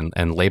development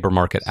and labor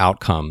market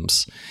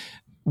outcomes.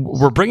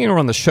 We're bringing her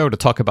on the show to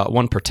talk about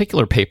one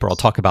particular paper I'll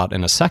talk about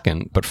in a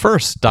second. But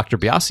first, Dr.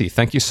 Biasi,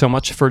 thank you so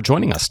much for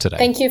joining us today.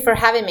 Thank you for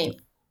having me.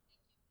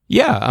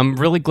 Yeah, I'm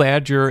really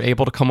glad you're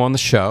able to come on the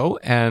show.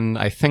 And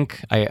I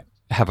think I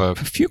have a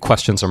few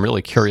questions I'm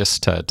really curious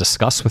to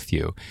discuss with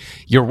you.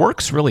 Your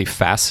work's really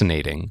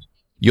fascinating.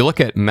 You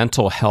look at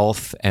mental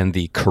health and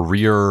the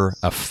career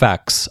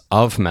effects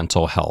of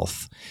mental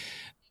health.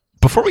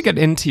 Before we get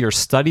into your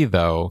study,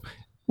 though,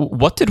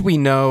 what did we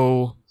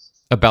know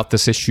about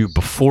this issue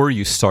before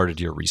you started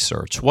your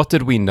research? What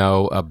did we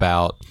know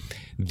about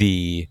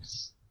the,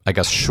 I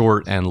guess,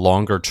 short and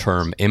longer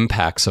term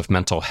impacts of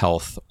mental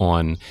health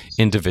on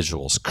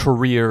individuals'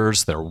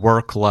 careers, their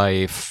work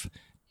life,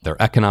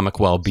 their economic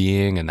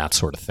well-being, and that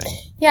sort of thing?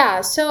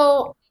 Yeah,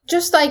 so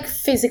just like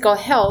physical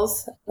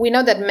health, we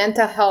know that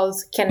mental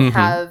health can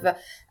have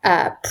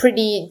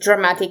pretty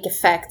dramatic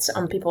effects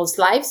on people's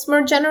lives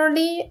more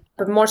generally,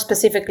 but more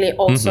specifically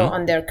also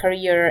on their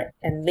career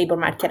and labor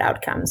market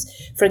outcomes.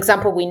 For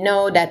example, we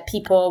know that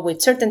people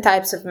with certain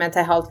types of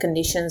mental health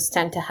conditions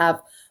tend to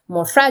have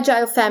more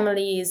fragile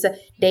families.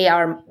 They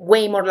are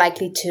way more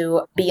likely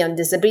to be on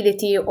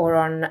disability or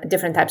on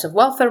different types of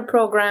welfare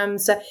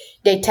programs.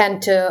 They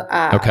tend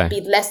to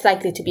be less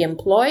likely to be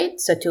employed,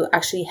 so to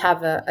actually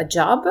have a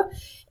job,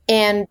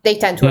 and they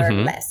tend to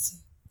earn less.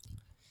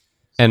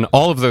 And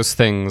all of those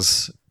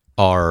things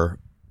are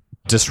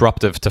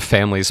disruptive to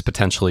families,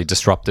 potentially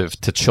disruptive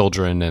to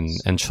children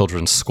and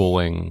children's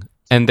schooling.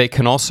 And they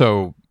can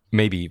also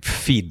maybe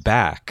feed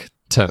back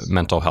to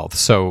mental health.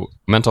 So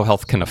mental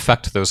health can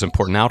affect those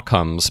important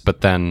outcomes,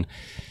 but then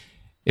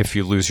if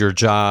you lose your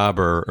job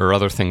or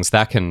other things,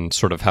 that can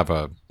sort of have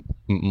a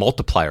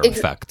multiplier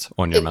effect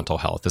on your mental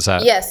health. Is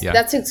that? Yes,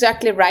 that's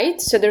exactly right.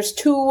 So there's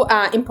two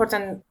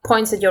important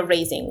points that you're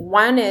raising.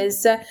 One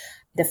is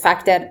the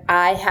fact that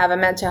I have a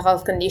mental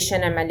health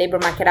condition and my labor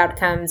market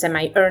outcomes and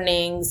my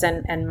earnings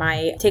and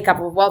my take-up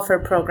of welfare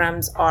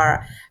programs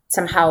are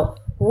somehow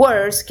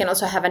worse can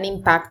also have an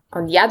impact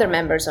on the other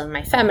members of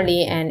my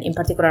family and in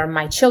particular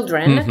my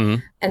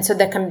children. And so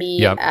there can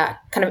be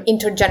kind of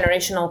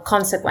intergenerational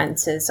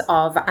consequences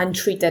of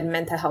untreated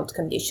mental health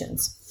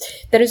conditions.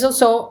 There is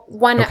also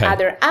one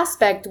other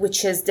aspect,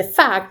 which is the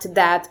fact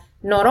that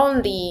not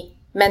only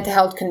mental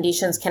health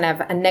conditions can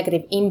have a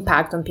negative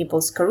impact on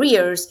people's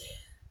careers,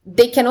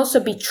 they can also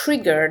be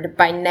triggered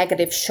by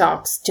negative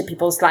shocks to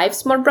people's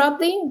lives more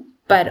broadly,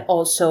 but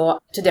also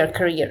to their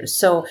careers.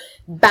 So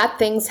bad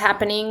things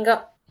happening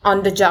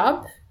on the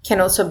job can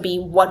also be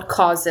what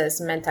causes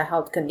mental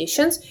health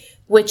conditions,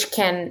 which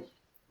can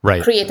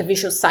create a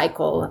vicious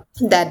cycle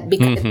that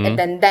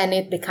and then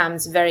it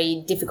becomes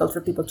very difficult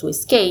for people to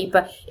escape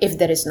if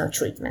there is no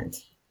treatment.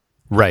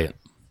 Right.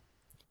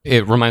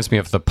 It reminds me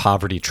of the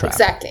poverty trap.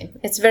 Exactly.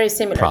 It's very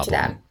similar to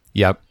that.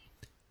 Yep.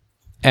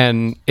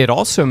 And it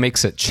also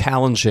makes it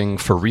challenging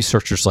for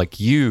researchers like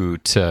you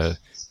to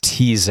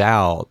tease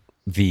out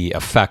the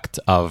effect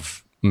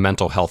of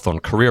mental health on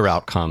career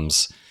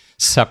outcomes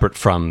separate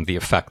from the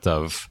effect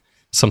of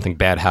something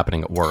bad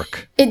happening at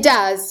work. It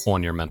does.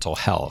 On your mental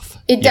health.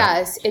 It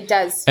does.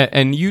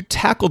 And you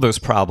tackle those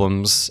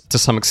problems to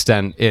some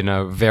extent in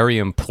a very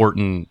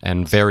important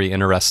and very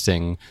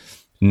interesting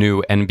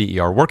new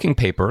NBER working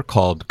paper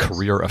called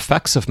Career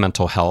Effects of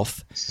Mental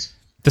Health.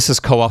 This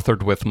is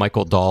co-authored with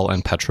Michael Dahl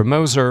and Petra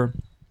Moser.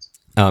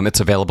 It's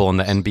available on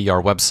the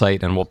NBER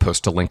website, and we'll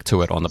post a link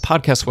to it on the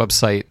podcast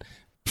website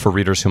for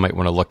readers who might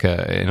want to look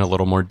in a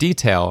little more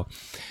detail.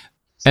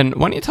 And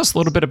why don't you tell us a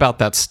little bit about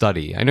that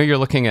study? I know you're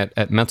looking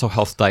at mental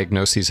health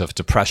diagnoses of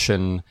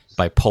depression,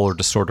 bipolar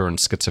disorder, and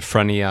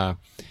schizophrenia,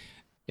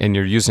 and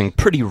you're using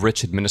pretty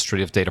rich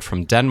administrative data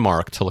from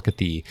Denmark to look at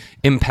the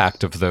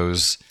impact of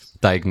those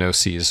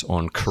diagnoses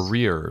on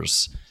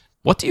careers.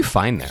 What do you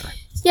find there?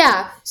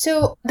 Yeah,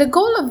 so the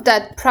goal of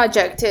that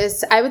project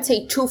is, I would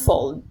say,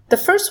 twofold. The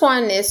first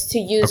one is to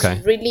use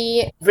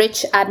really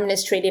rich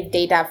administrative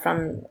data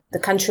from the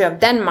country of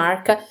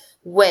Denmark,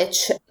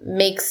 which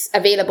makes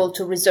available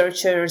to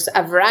researchers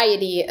a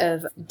variety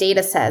of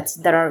data sets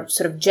that are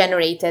sort of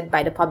generated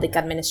by the public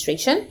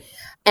administration,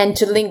 and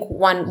to link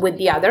one with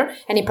the other.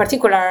 And in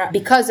particular,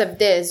 because of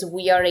this,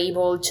 we are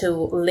able to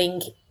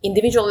link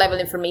individual level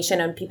information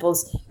on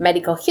people's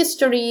medical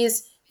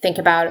histories, think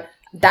about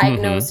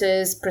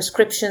diagnosis,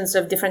 prescriptions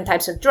of different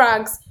types of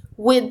drugs,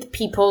 with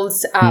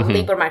people's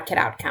labor market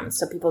outcomes.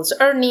 So people's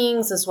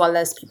earnings, as well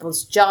as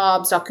people's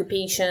jobs,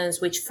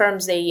 occupations, which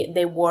firms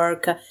they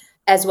work,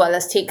 as well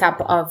as take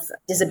up of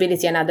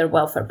disability and other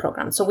welfare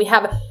programs. So we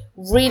have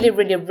really,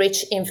 really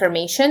rich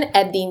information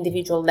at the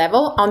individual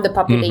level on the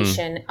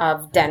population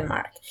of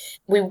Denmark.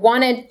 We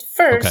wanted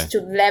first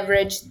to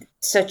leverage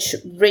such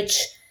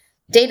rich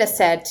data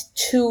set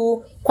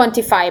to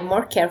quantify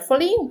more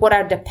carefully what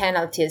are the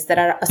penalties that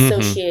are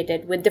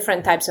associated with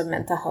different types of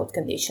mental health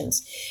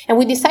conditions. And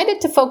we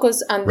decided to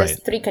focus on these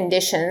three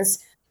conditions: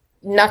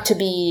 not to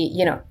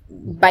be,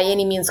 by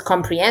any means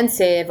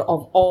comprehensive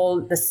of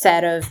all the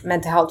set of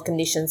mental health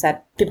conditions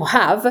that people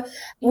have,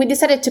 we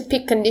decided to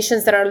pick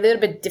conditions that are a little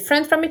bit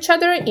different from each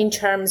other in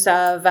terms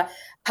of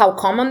how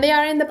common they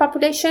are in the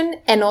population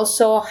and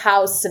also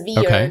how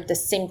severe the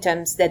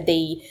symptoms that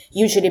they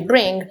usually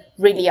bring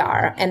really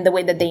are and the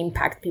way that they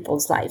impact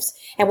people's lives.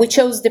 And we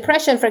chose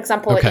depression, for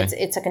example.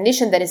 It's a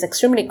condition that is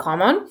extremely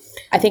common.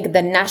 I think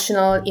the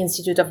National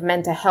Institute of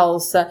Mental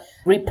Health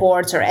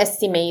reports or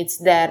estimates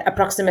that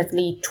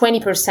approximately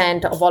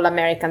 20% of all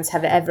Americans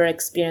have ever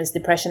experienced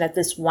depression at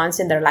least once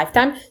in their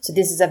lifetime. So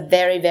this is a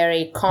very,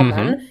 very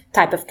common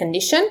type of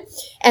condition.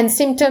 And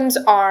symptoms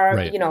are,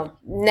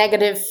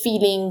 negative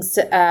feelings,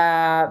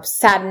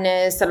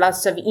 sadness,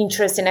 lots of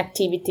interest in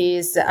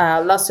activities,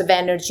 loss of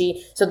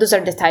energy. So those are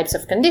the types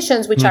of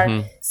conditions which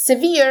are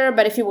severe,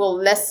 but if you will,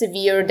 less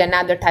severe than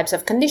other types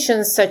of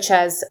conditions, such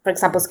as, for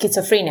example,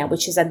 schizophrenia,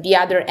 which is at the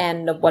other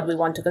end of what we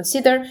want to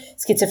consider.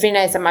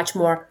 Schizophrenia is a much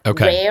more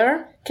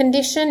rare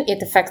condition.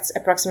 It affects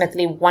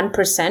approximately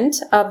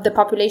 1% of the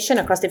population.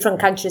 Across different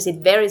countries, it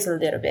varies a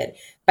little bit,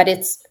 but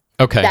it's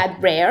that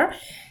rare.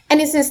 And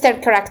it's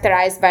instead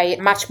characterized by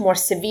much more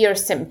severe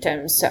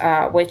symptoms,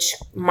 which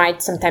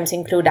might sometimes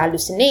include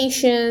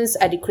hallucinations,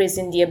 a decrease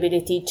in the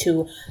ability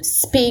to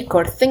speak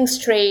or think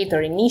straight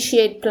or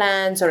initiate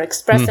plans or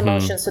express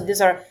emotions. So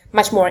these are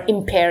much more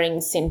impairing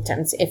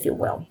symptoms, if you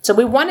will. So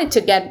we wanted to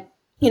get,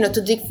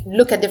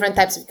 look at different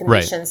types of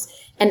conditions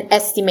and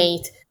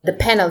estimate the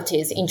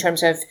penalties in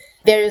terms of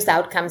various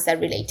outcomes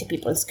that relate to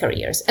people's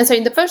careers. And so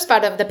in the first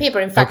part of the paper,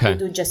 in fact, we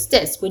do just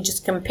this. We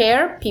just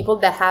compare people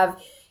that have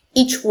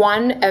each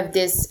one of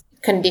these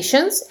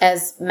conditions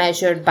as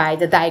measured by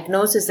the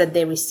diagnosis that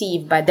they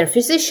receive by their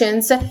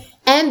physicians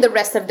and the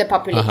rest of the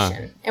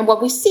population. And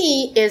what we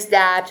see is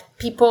that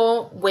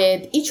people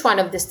with each one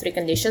of these three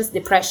conditions,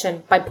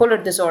 depression,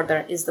 bipolar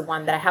disorder is the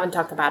one that I haven't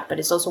talked about, but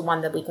it's also one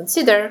that we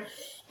consider,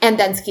 and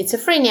then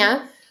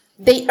schizophrenia,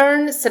 they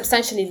earn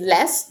substantially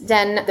less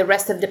than the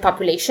rest of the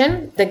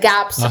population. The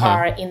gaps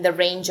are in the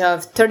range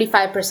of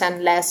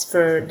 35% less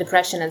for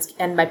depression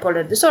and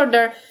bipolar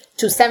disorder,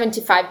 to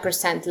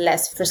 75%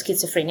 less for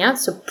schizophrenia.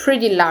 So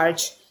pretty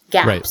large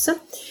gaps.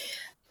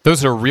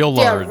 Those are real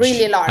large. They are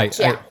really large,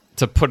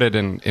 to put it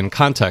in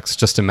context,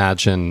 just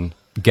imagine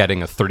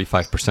getting a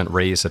 35%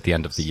 raise at the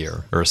end of the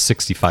year or a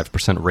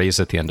 65% raise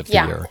at the end of the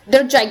year.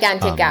 They're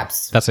gigantic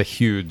gaps. That's a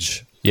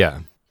huge,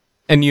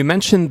 And you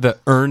mentioned the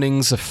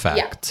earnings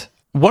effect.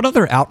 What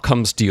other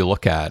outcomes do you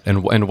look at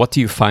and what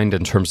do you find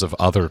in terms of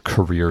other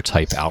career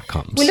type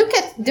outcomes? We look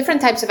at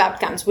different types of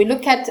outcomes. We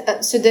look at,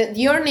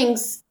 the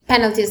earnings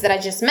penalties that I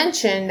just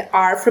mentioned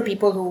are for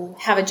people who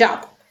have a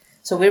job.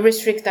 So we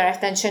restrict our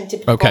attention to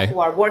people who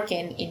are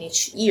working in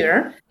each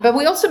year. But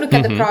we also look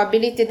at the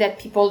probability that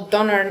people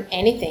don't earn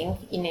anything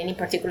in any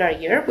particular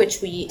year,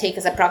 which we take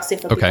as a proxy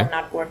for people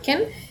not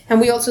working. And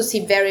we also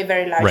see very,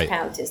 very large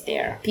penalties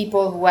there.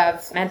 People who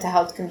have mental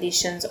health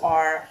conditions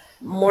are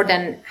more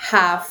than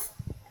half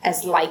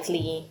as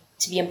likely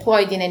to be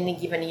employed in any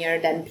given year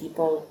than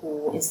people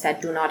who instead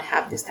do not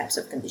have these types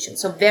of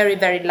conditions. So very,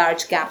 very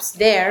large gaps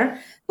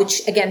there,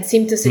 which again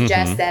seem to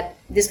suggest that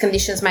these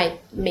conditions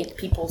might make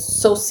people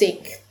so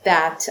sick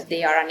that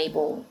they are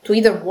unable to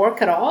either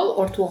work at all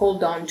or to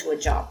hold on to a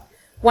job.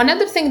 One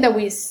other thing that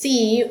we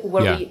see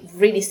where we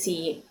really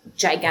see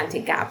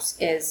gigantic gaps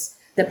is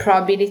the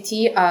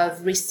probability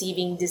of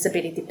receiving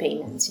disability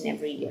payments in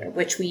every year,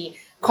 which we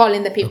call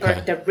in the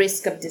paper the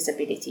risk of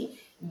disability.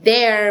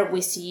 There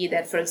we see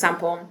that, for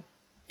example,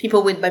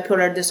 people with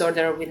bipolar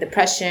disorder or with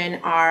depression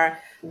are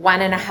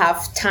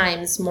 1.5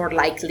 times more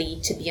likely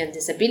to be on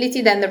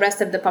disability than the rest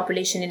of the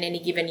population in any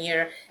given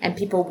year. And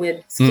people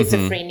with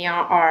schizophrenia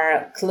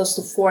are close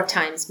to 4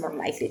 times more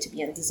likely to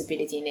be on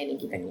disability in any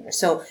given year.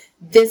 So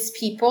these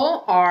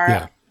people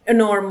are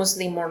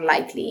enormously more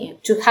likely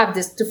to have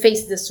to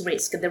face this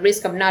risk, the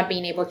risk of not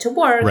being able to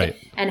work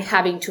and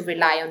having to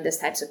rely on these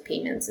types of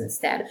payments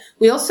instead.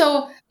 We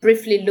also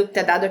briefly looked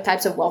at other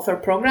types of welfare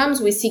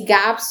programs. We see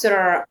gaps that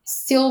are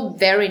still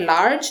very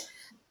large,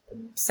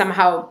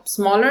 somehow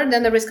smaller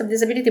than the risk of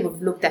disability.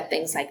 We've looked at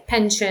things like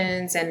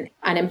pensions and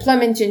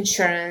unemployment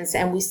insurance,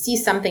 and we see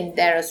something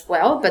there as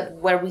well. But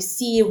where we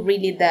see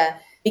really the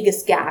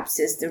biggest gaps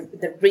is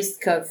the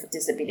risk of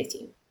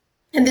disability.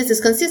 And this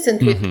is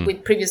consistent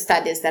with previous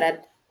studies that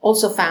had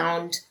also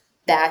found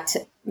that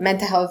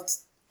mental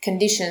health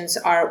conditions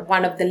are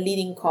one of the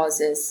leading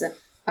causes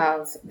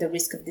of the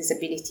risk of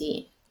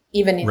disability,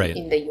 even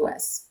in the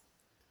US.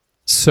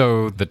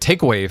 So the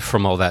takeaway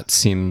from all that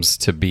seems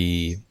to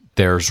be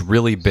there's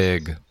really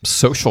big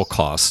social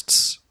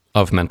costs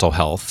of mental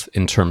health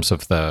in terms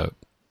of the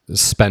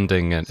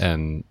spending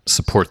and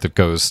support that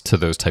goes to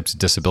those types of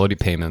disability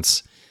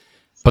payments.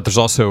 But there's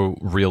also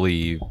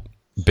really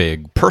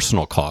big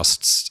personal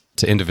costs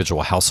to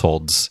individual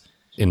households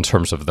in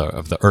terms of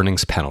the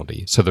earnings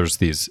penalty. So there's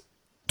these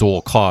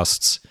dual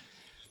costs.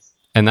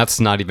 And that's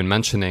not even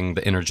mentioning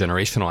the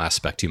intergenerational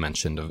aspect you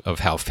mentioned of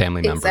how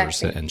family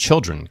members and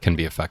children can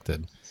be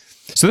affected.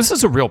 So this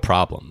is a real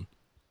problem,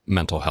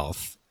 mental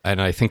health. And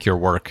I think your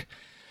work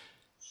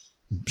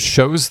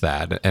shows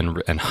that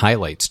and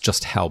highlights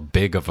just how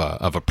big of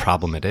a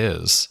problem it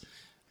is.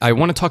 I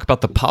want to talk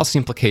about the policy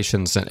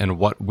implications and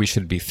what we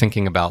should be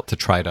thinking about to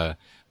try to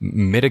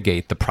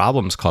mitigate the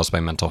problems caused by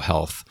mental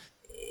health.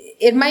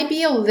 It might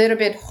be a little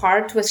bit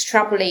hard to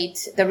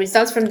extrapolate the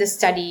results from this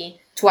study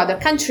to other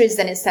countries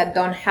that instead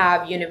don't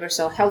have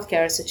universal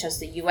healthcare, such as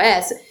the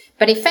US.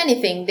 But if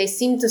anything, they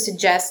seem to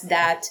suggest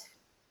that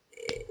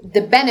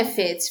the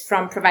benefits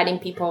from providing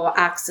people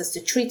access to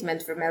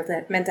treatment for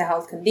mental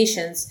health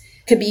conditions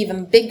could be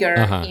even bigger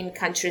in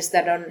countries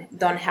that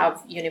don't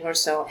have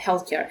universal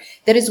healthcare.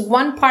 There is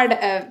one part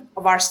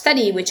of our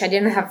study, which I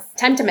didn't have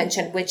time to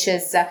mention, which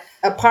is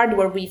a part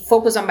where we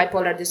focus on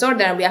bipolar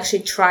disorder, and we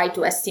actually try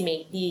to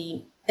estimate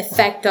the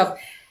effect of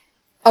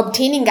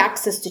obtaining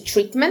access to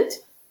treatment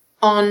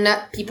on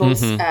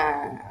people's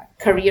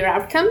career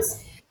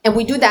outcomes. And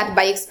we do that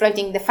by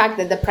exploiting the fact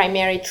that the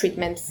primary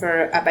treatment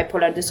for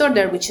bipolar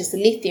disorder, which is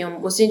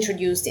lithium, was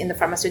introduced in the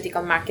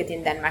pharmaceutical market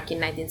in Denmark in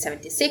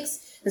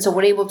 1976. And so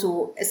we're able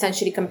to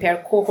essentially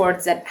compare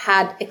cohorts that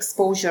had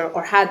exposure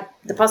or had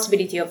the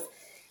possibility of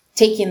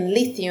taking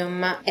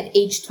lithium at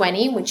age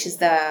 20, which is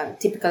the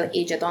typical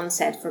age at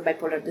onset for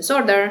bipolar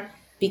disorder,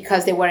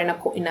 because they were in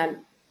a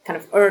kind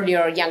of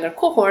earlier, younger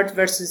cohort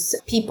versus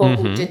people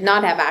who did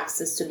not have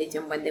access to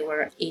lithium when they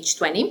were age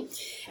 20.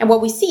 And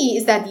what we see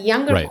is that the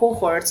younger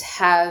cohorts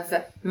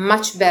have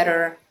much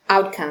better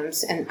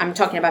outcomes. And I'm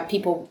talking about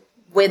people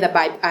with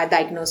a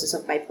diagnosis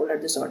of bipolar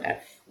disorder,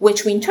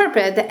 which we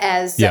interpret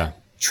as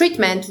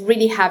treatment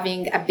really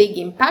having a big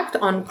impact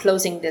on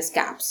closing these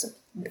gaps.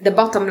 The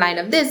bottom line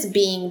of this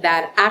being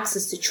that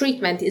access to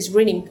treatment is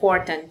really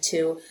important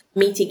to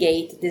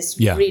mitigate this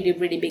really,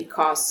 really big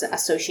costs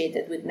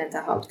associated with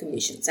mental health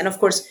conditions. And of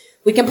course,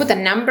 we can put a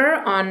number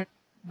on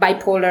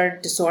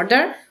bipolar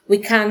disorder. We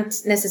can't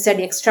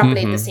necessarily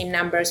extrapolate the same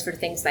numbers for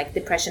things like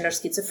depression or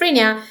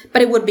schizophrenia,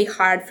 but it would be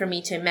hard for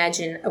me to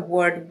imagine a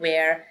world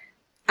where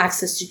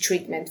access to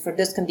treatment for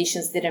those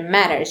conditions didn't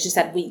matter. It's just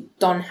that we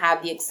don't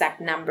have the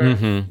exact number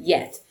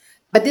yet.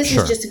 But this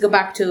is just to go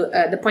back to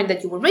the point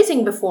that you were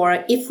raising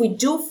before. If we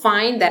do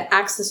find that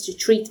access to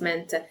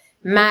treatment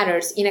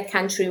matters in a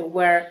country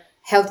where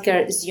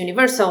healthcare is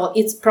universal,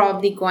 it's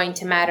probably going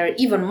to matter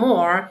even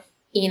more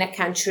in a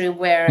country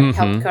where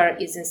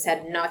healthcare is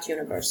instead not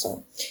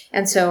universal.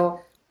 And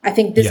so I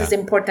think this is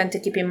important to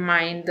keep in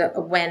mind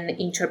when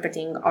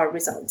interpreting our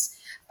results.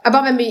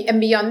 Above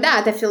and beyond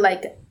that, I feel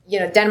like,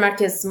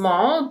 Denmark is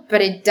small,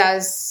 but it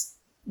does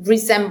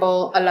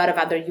resemble a lot of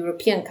other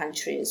European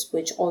countries,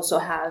 which also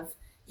have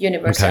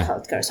universal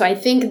healthcare. So I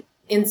think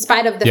in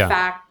spite of the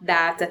fact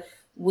that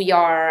we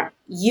are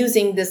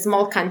using this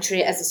small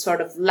country as a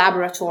sort of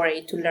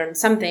laboratory to learn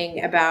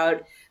something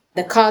about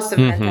the cost of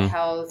mental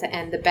health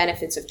and the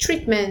benefits of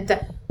treatment,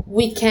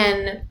 we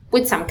can,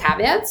 with some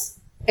caveats,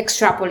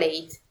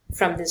 extrapolate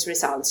from these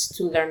results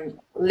to learn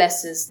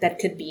lessons that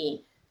could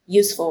be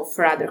useful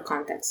for other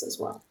contexts as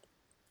well.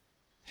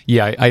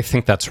 Yeah, I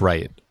think that's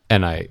right.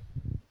 And I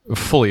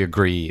fully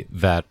agree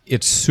that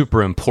it's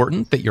super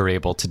important that you're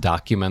able to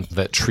document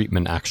that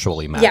treatment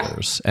actually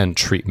matters and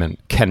treatment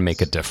can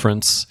make a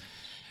difference.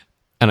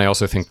 And I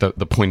also think that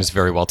the point is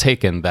very well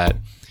taken that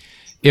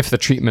if the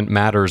treatment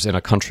matters in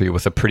a country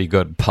with a pretty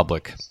good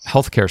public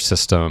healthcare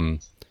system,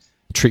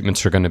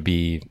 treatments are going to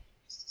be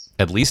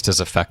at least as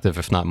effective,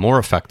 if not more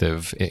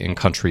effective, in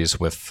countries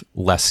with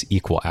less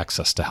equal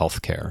access to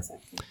healthcare.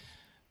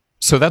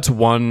 So that's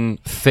one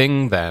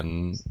thing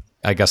then,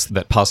 I guess,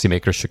 that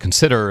policymakers should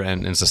consider,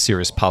 and is a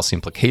serious policy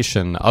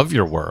implication of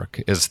your work,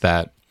 is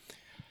that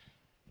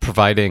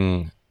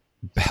providing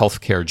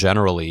healthcare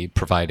generally,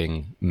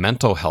 providing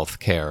mental health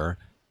care,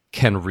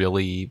 can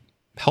really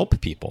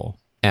help people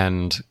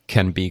and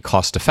can be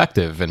cost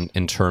effective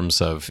in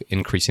terms of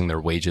increasing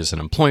their wages and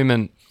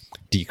employment,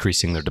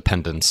 decreasing their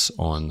dependence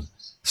on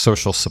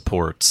social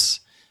supports.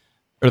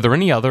 Are there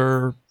any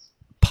other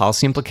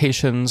policy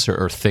implications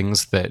or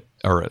things that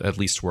are at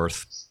least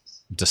worth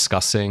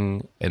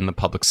discussing in the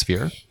public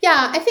sphere?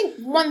 Yeah, I think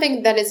one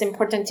thing that is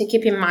important to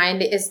keep in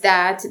mind is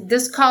that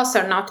these costs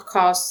are not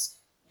costs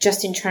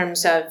just in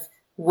terms of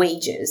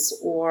wages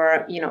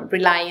or,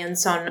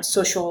 reliance on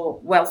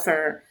social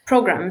welfare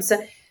programs.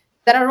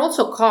 There are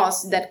also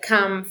costs that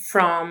come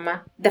from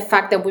the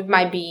fact that we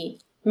might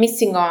be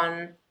missing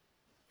on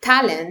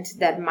talent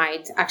that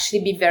might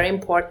actually be very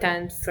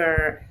important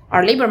for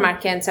our labor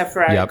markets and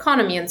for our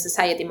economy and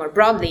society more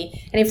broadly.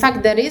 And in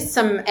fact, there is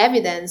some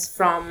evidence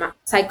from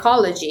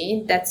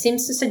psychology that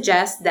seems to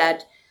suggest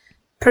that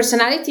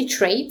personality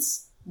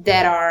traits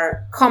that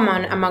are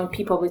common among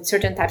people with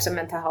certain types of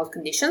mental health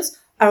conditions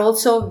are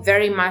also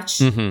very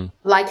much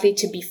likely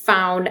to be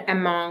found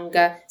among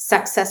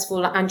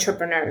successful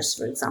entrepreneurs,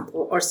 for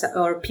example,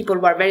 or people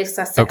who are very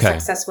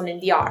successful in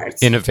the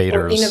arts.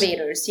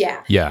 Innovators,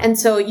 yeah. And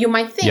so you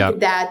might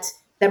think that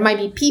there might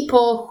be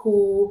people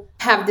who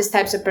have these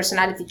types of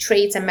personality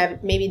traits and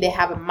maybe they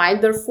have a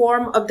milder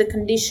form of the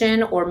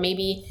condition, or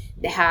maybe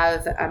they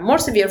have a more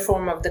severe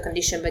form of the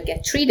condition but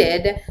get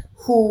treated,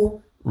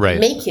 who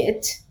make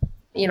it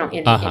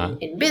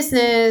in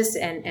business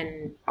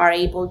and are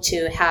able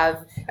to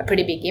have a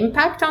pretty big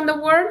impact on the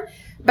world.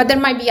 But there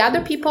might be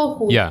other people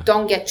who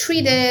don't get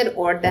treated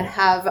or that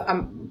have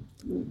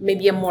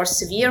maybe a more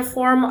severe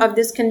form of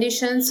these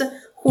conditions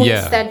who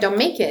instead don't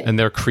make it. And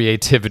their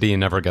creativity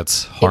never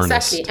gets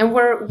harnessed. Exactly. And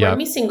we're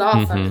missing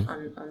off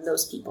on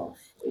those people.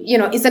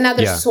 It's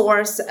another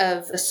source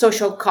of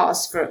social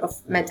cost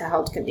of mental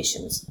health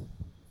conditions,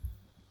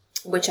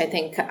 which I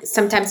think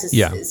sometimes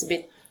is a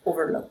bit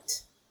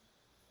overlooked.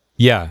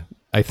 Yeah,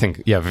 I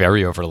think,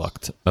 very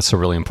overlooked. That's a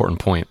really important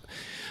point.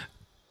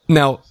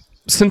 Now,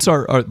 since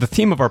the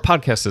theme of our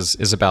podcast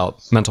is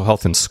about mental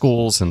health in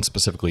schools and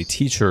specifically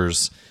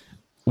teachers,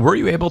 were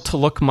you able to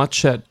look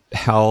much at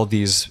how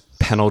these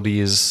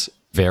penalties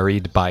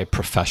varied by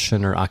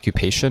profession or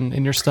occupation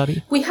in your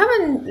study? We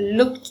haven't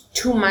looked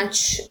too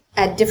much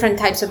at different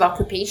types of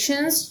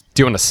occupations.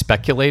 Do you want to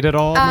speculate at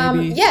all,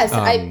 maybe? Yes.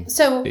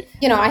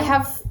 I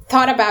have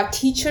thought about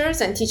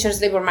teachers and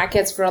teachers' labor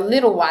markets for a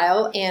little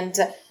while, and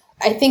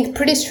I think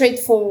pretty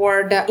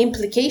straightforward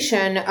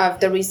implication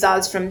of the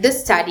results from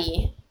this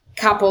study,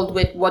 coupled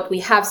with what we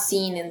have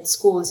seen in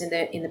schools in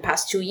the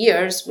past 2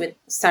 years, with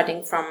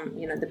starting from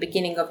the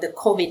beginning of the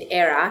COVID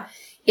era,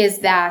 is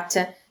that,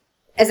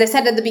 as I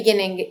said at the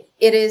beginning,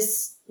 it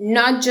is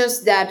not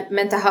just that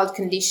mental health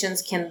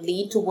conditions can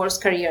lead to worse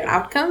career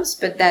outcomes,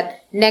 but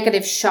that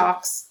negative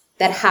shocks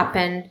that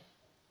happen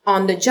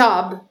on the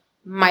job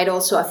might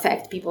also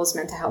affect people's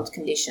mental health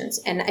conditions.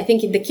 And I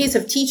think in the case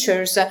of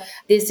teachers,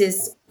 this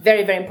is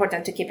very, very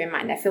important to keep in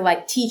mind. I feel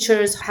like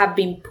teachers have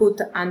been put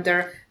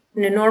under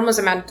an enormous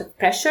amount of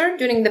pressure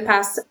during the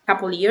past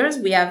couple of years.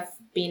 We have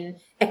been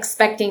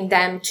expecting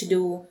them to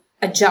do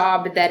a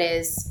job that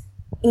is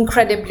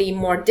incredibly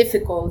more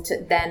difficult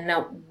than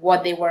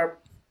what they were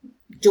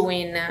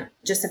doing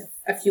just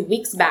a few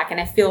weeks back. And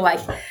I feel like,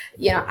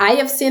 I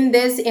have seen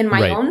this in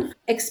my own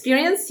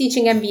experience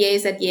teaching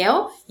MBAs at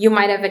Yale. You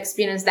might have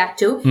experienced that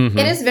too. Mm-hmm.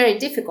 It is very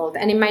difficult.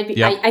 And it might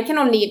be, I can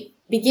only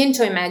begin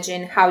to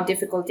imagine how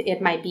difficult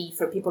it might be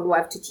for people who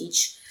have to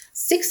teach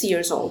 6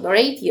 years old or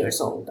 8 years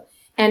old.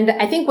 And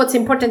I think what's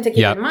important to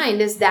keep in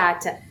mind is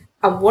that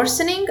a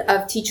worsening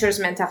of teachers'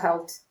 mental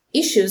health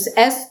issues,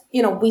 as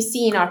we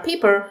see in our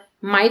paper,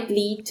 might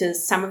lead to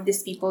some of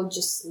these people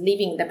just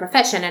leaving the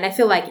profession. And I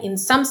feel like in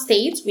some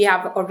states, we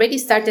have already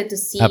started to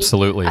see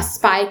a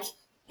spike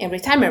in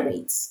retirement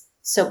rates.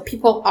 So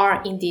people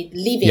are indeed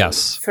leaving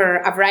for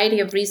a variety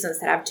of reasons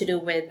that have to do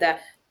with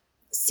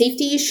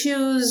safety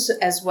issues,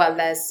 as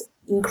well as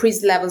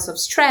increased levels of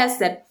stress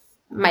that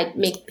might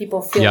make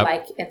people feel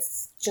like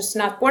it's just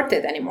not worth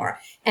it anymore.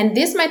 And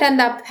this might end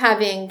up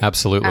having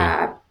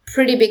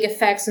pretty big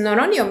effects, not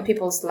only on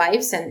people's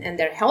lives and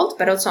their health,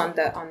 but also on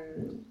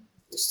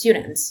the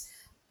students,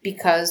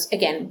 because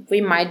again,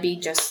 we might be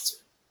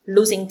just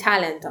losing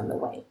talent on the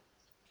way.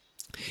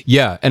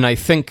 Yeah, and I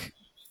think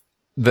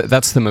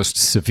that's the most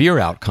severe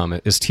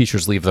outcome is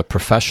teachers leave the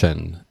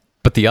profession.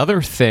 But the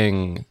other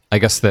thing, I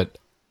guess, that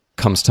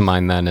comes to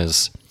mind then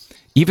is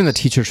even the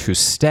teachers who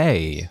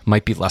stay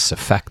might be less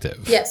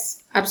effective.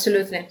 Yes,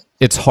 absolutely.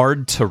 It's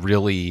hard to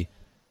really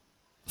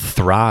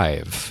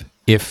thrive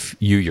if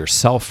you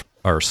yourself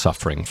are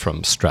suffering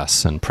from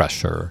stress and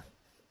pressure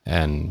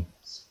and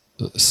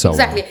so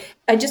exactly.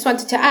 I just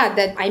wanted to add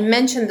that I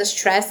mentioned the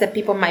stress that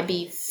people might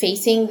be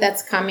facing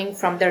that's coming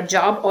from their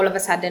job all of a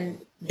sudden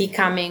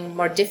becoming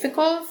more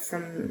difficult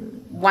from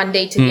one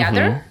day to the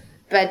other.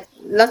 But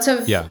lots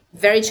of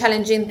very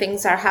challenging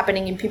things are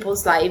happening in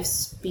people's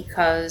lives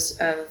because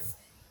of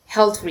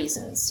health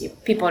reasons.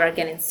 People are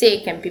getting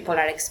sick and people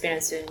are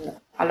experiencing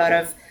a lot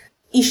of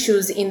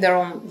issues in their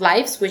own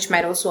lives, which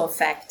might also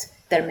affect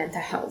their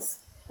mental health,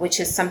 which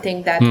is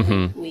something that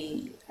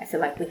I feel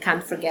like we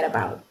can't forget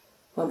about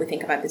when we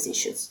think about these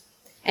issues.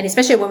 And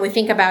especially when we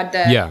think about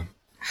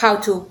how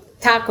to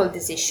tackle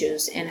these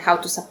issues and how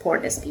to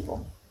support these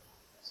people.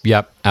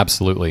 Yep,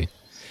 absolutely.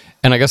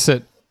 And I guess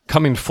that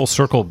coming full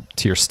circle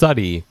to your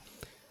study,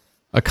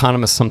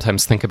 economists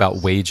sometimes think about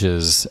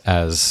wages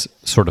as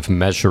sort of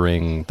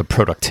measuring the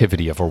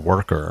productivity of a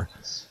worker.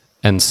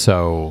 And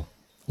so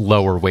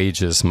lower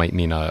wages might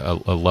mean a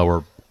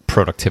lower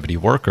productivity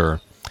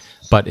worker.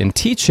 But in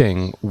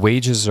teaching,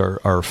 wages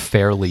are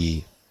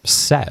fairly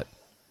set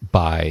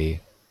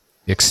by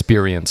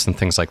experience and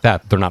things like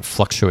that. They're not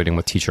fluctuating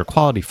with teacher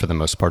quality for the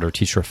most part or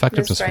teacher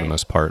effectiveness for the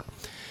most part.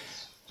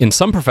 In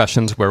some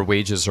professions where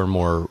wages are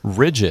more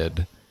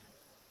rigid,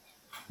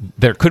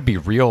 there could be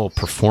real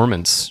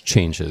performance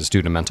changes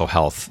due to mental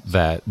health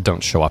that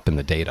don't show up in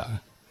the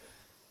data.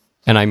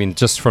 And I mean,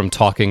 just from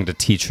talking to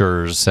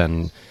teachers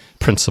and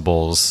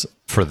principals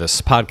for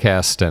this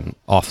podcast and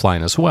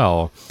offline as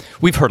well,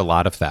 we've heard a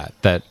lot of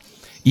that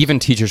even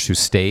teachers who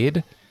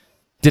stayed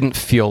didn't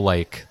feel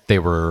like they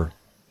were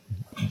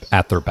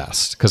at their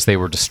best because they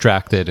were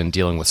distracted and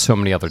dealing with so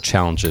many other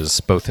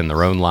challenges, both in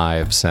their own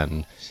lives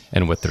and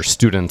with their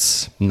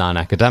students'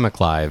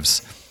 non-academic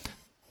lives.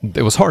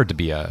 It was hard to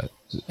be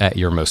at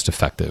your most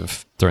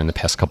effective during the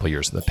past couple of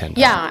years of the pandemic.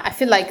 Yeah, I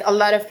feel like a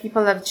lot of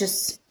people have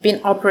just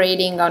been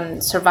operating on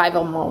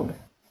survival mode,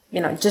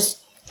 just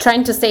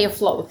trying to stay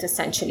afloat,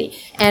 essentially.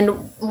 And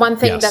one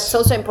thing Yes. that's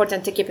also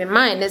important to keep in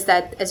mind is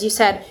that, as you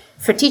said,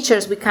 for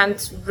teachers, we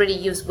can't really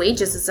use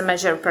wages as a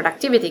measure of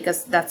productivity because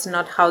that's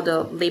not how the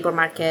labor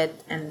market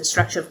and the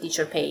structure of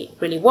teacher pay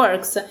really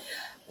works.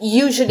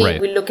 Usually,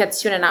 Right. we look at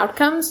student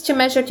outcomes to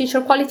measure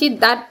teacher quality.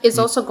 That is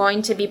also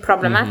going to be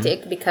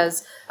problematic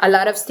because a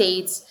lot of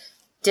states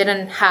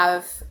didn't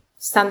have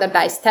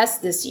standardized tests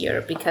this year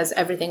because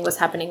everything was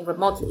happening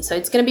remotely. So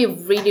it's going to be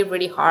really,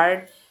 really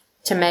hard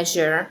to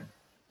measure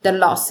the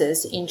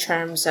losses in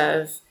terms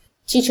of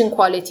teaching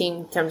quality,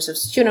 in terms of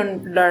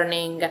student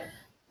learning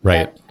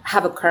that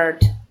have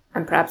occurred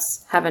and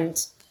perhaps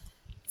haven't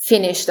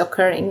finished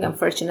occurring,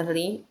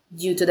 unfortunately,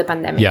 due to the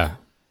pandemic. Yeah,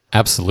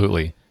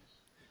 absolutely.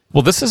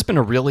 Well, this has been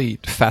a really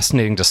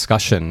fascinating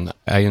discussion.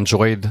 I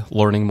enjoyed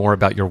learning more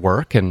about your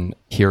work and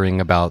hearing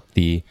about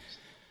the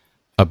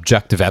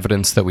objective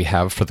evidence that we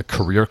have for the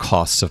career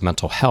costs of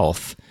mental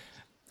health.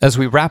 As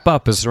we wrap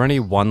up, is there any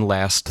one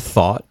last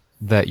thought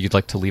that you'd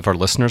like to leave our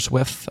listeners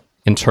with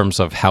in terms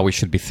of how we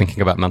should be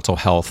thinking about mental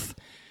health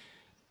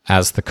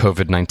as the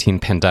COVID-19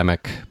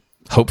 pandemic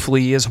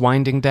hopefully is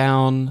winding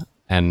down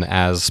and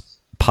as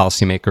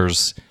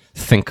policymakers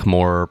think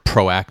more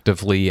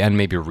proactively and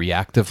maybe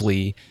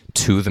reactively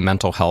to the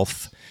mental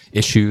health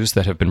issues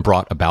that have been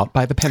brought about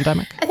by the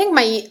pandemic? I think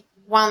my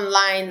one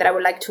line that I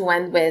would like to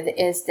end with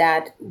is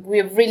that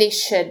we really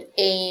should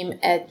aim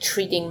at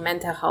treating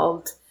mental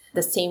health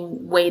the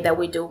same way that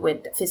we do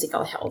with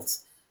physical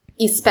health,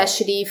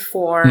 especially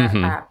for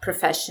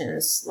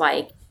professions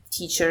like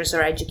teachers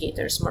or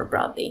educators more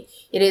broadly.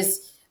 It is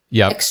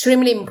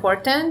extremely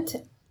important,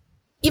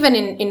 even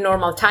in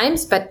normal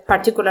times, but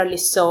particularly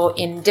so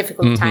in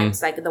difficult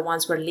times like the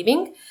ones we're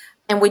living.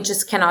 And we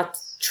just cannot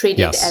treat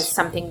it as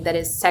something that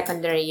is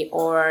secondary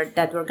or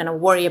that we're going to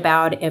worry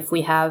about if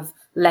we have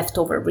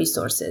leftover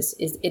resources.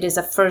 It is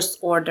a first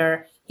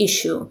order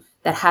issue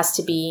that has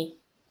to be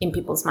in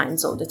people's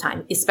minds all the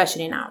time,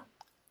 especially now.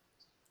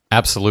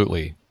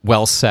 Absolutely.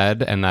 Well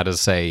said. And that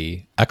is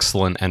an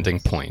excellent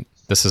ending point.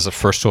 This is a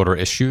first order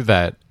issue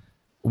that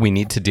we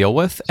need to deal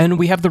with, and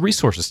we have the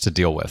resources to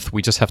deal with.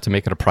 We just have to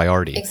make it a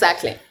priority.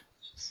 Exactly.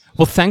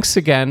 Well, thanks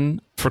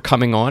again for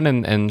coming on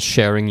and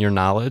sharing your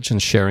knowledge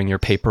and sharing your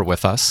paper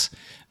with us.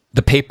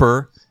 The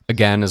paper,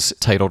 again, is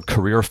titled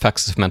Career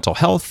Effects of Mental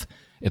Health.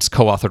 It's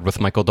co-authored with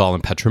Michael Dahl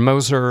and Petra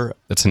Moser.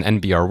 It's an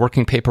NBR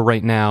working paper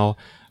right now.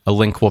 A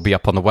link will be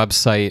up on the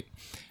website.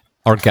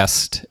 Our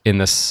guest in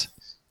this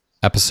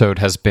episode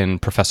has been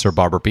Professor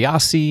Barbara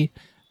Biasi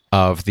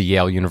of the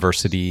Yale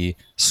University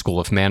School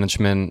of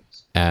Management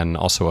and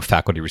also a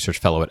faculty research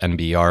fellow at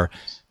NBR.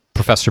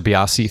 Professor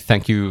Biasi,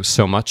 thank you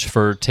so much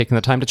for taking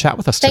the time to chat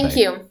with us today. Thank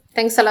you.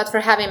 Thanks a lot for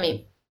having me.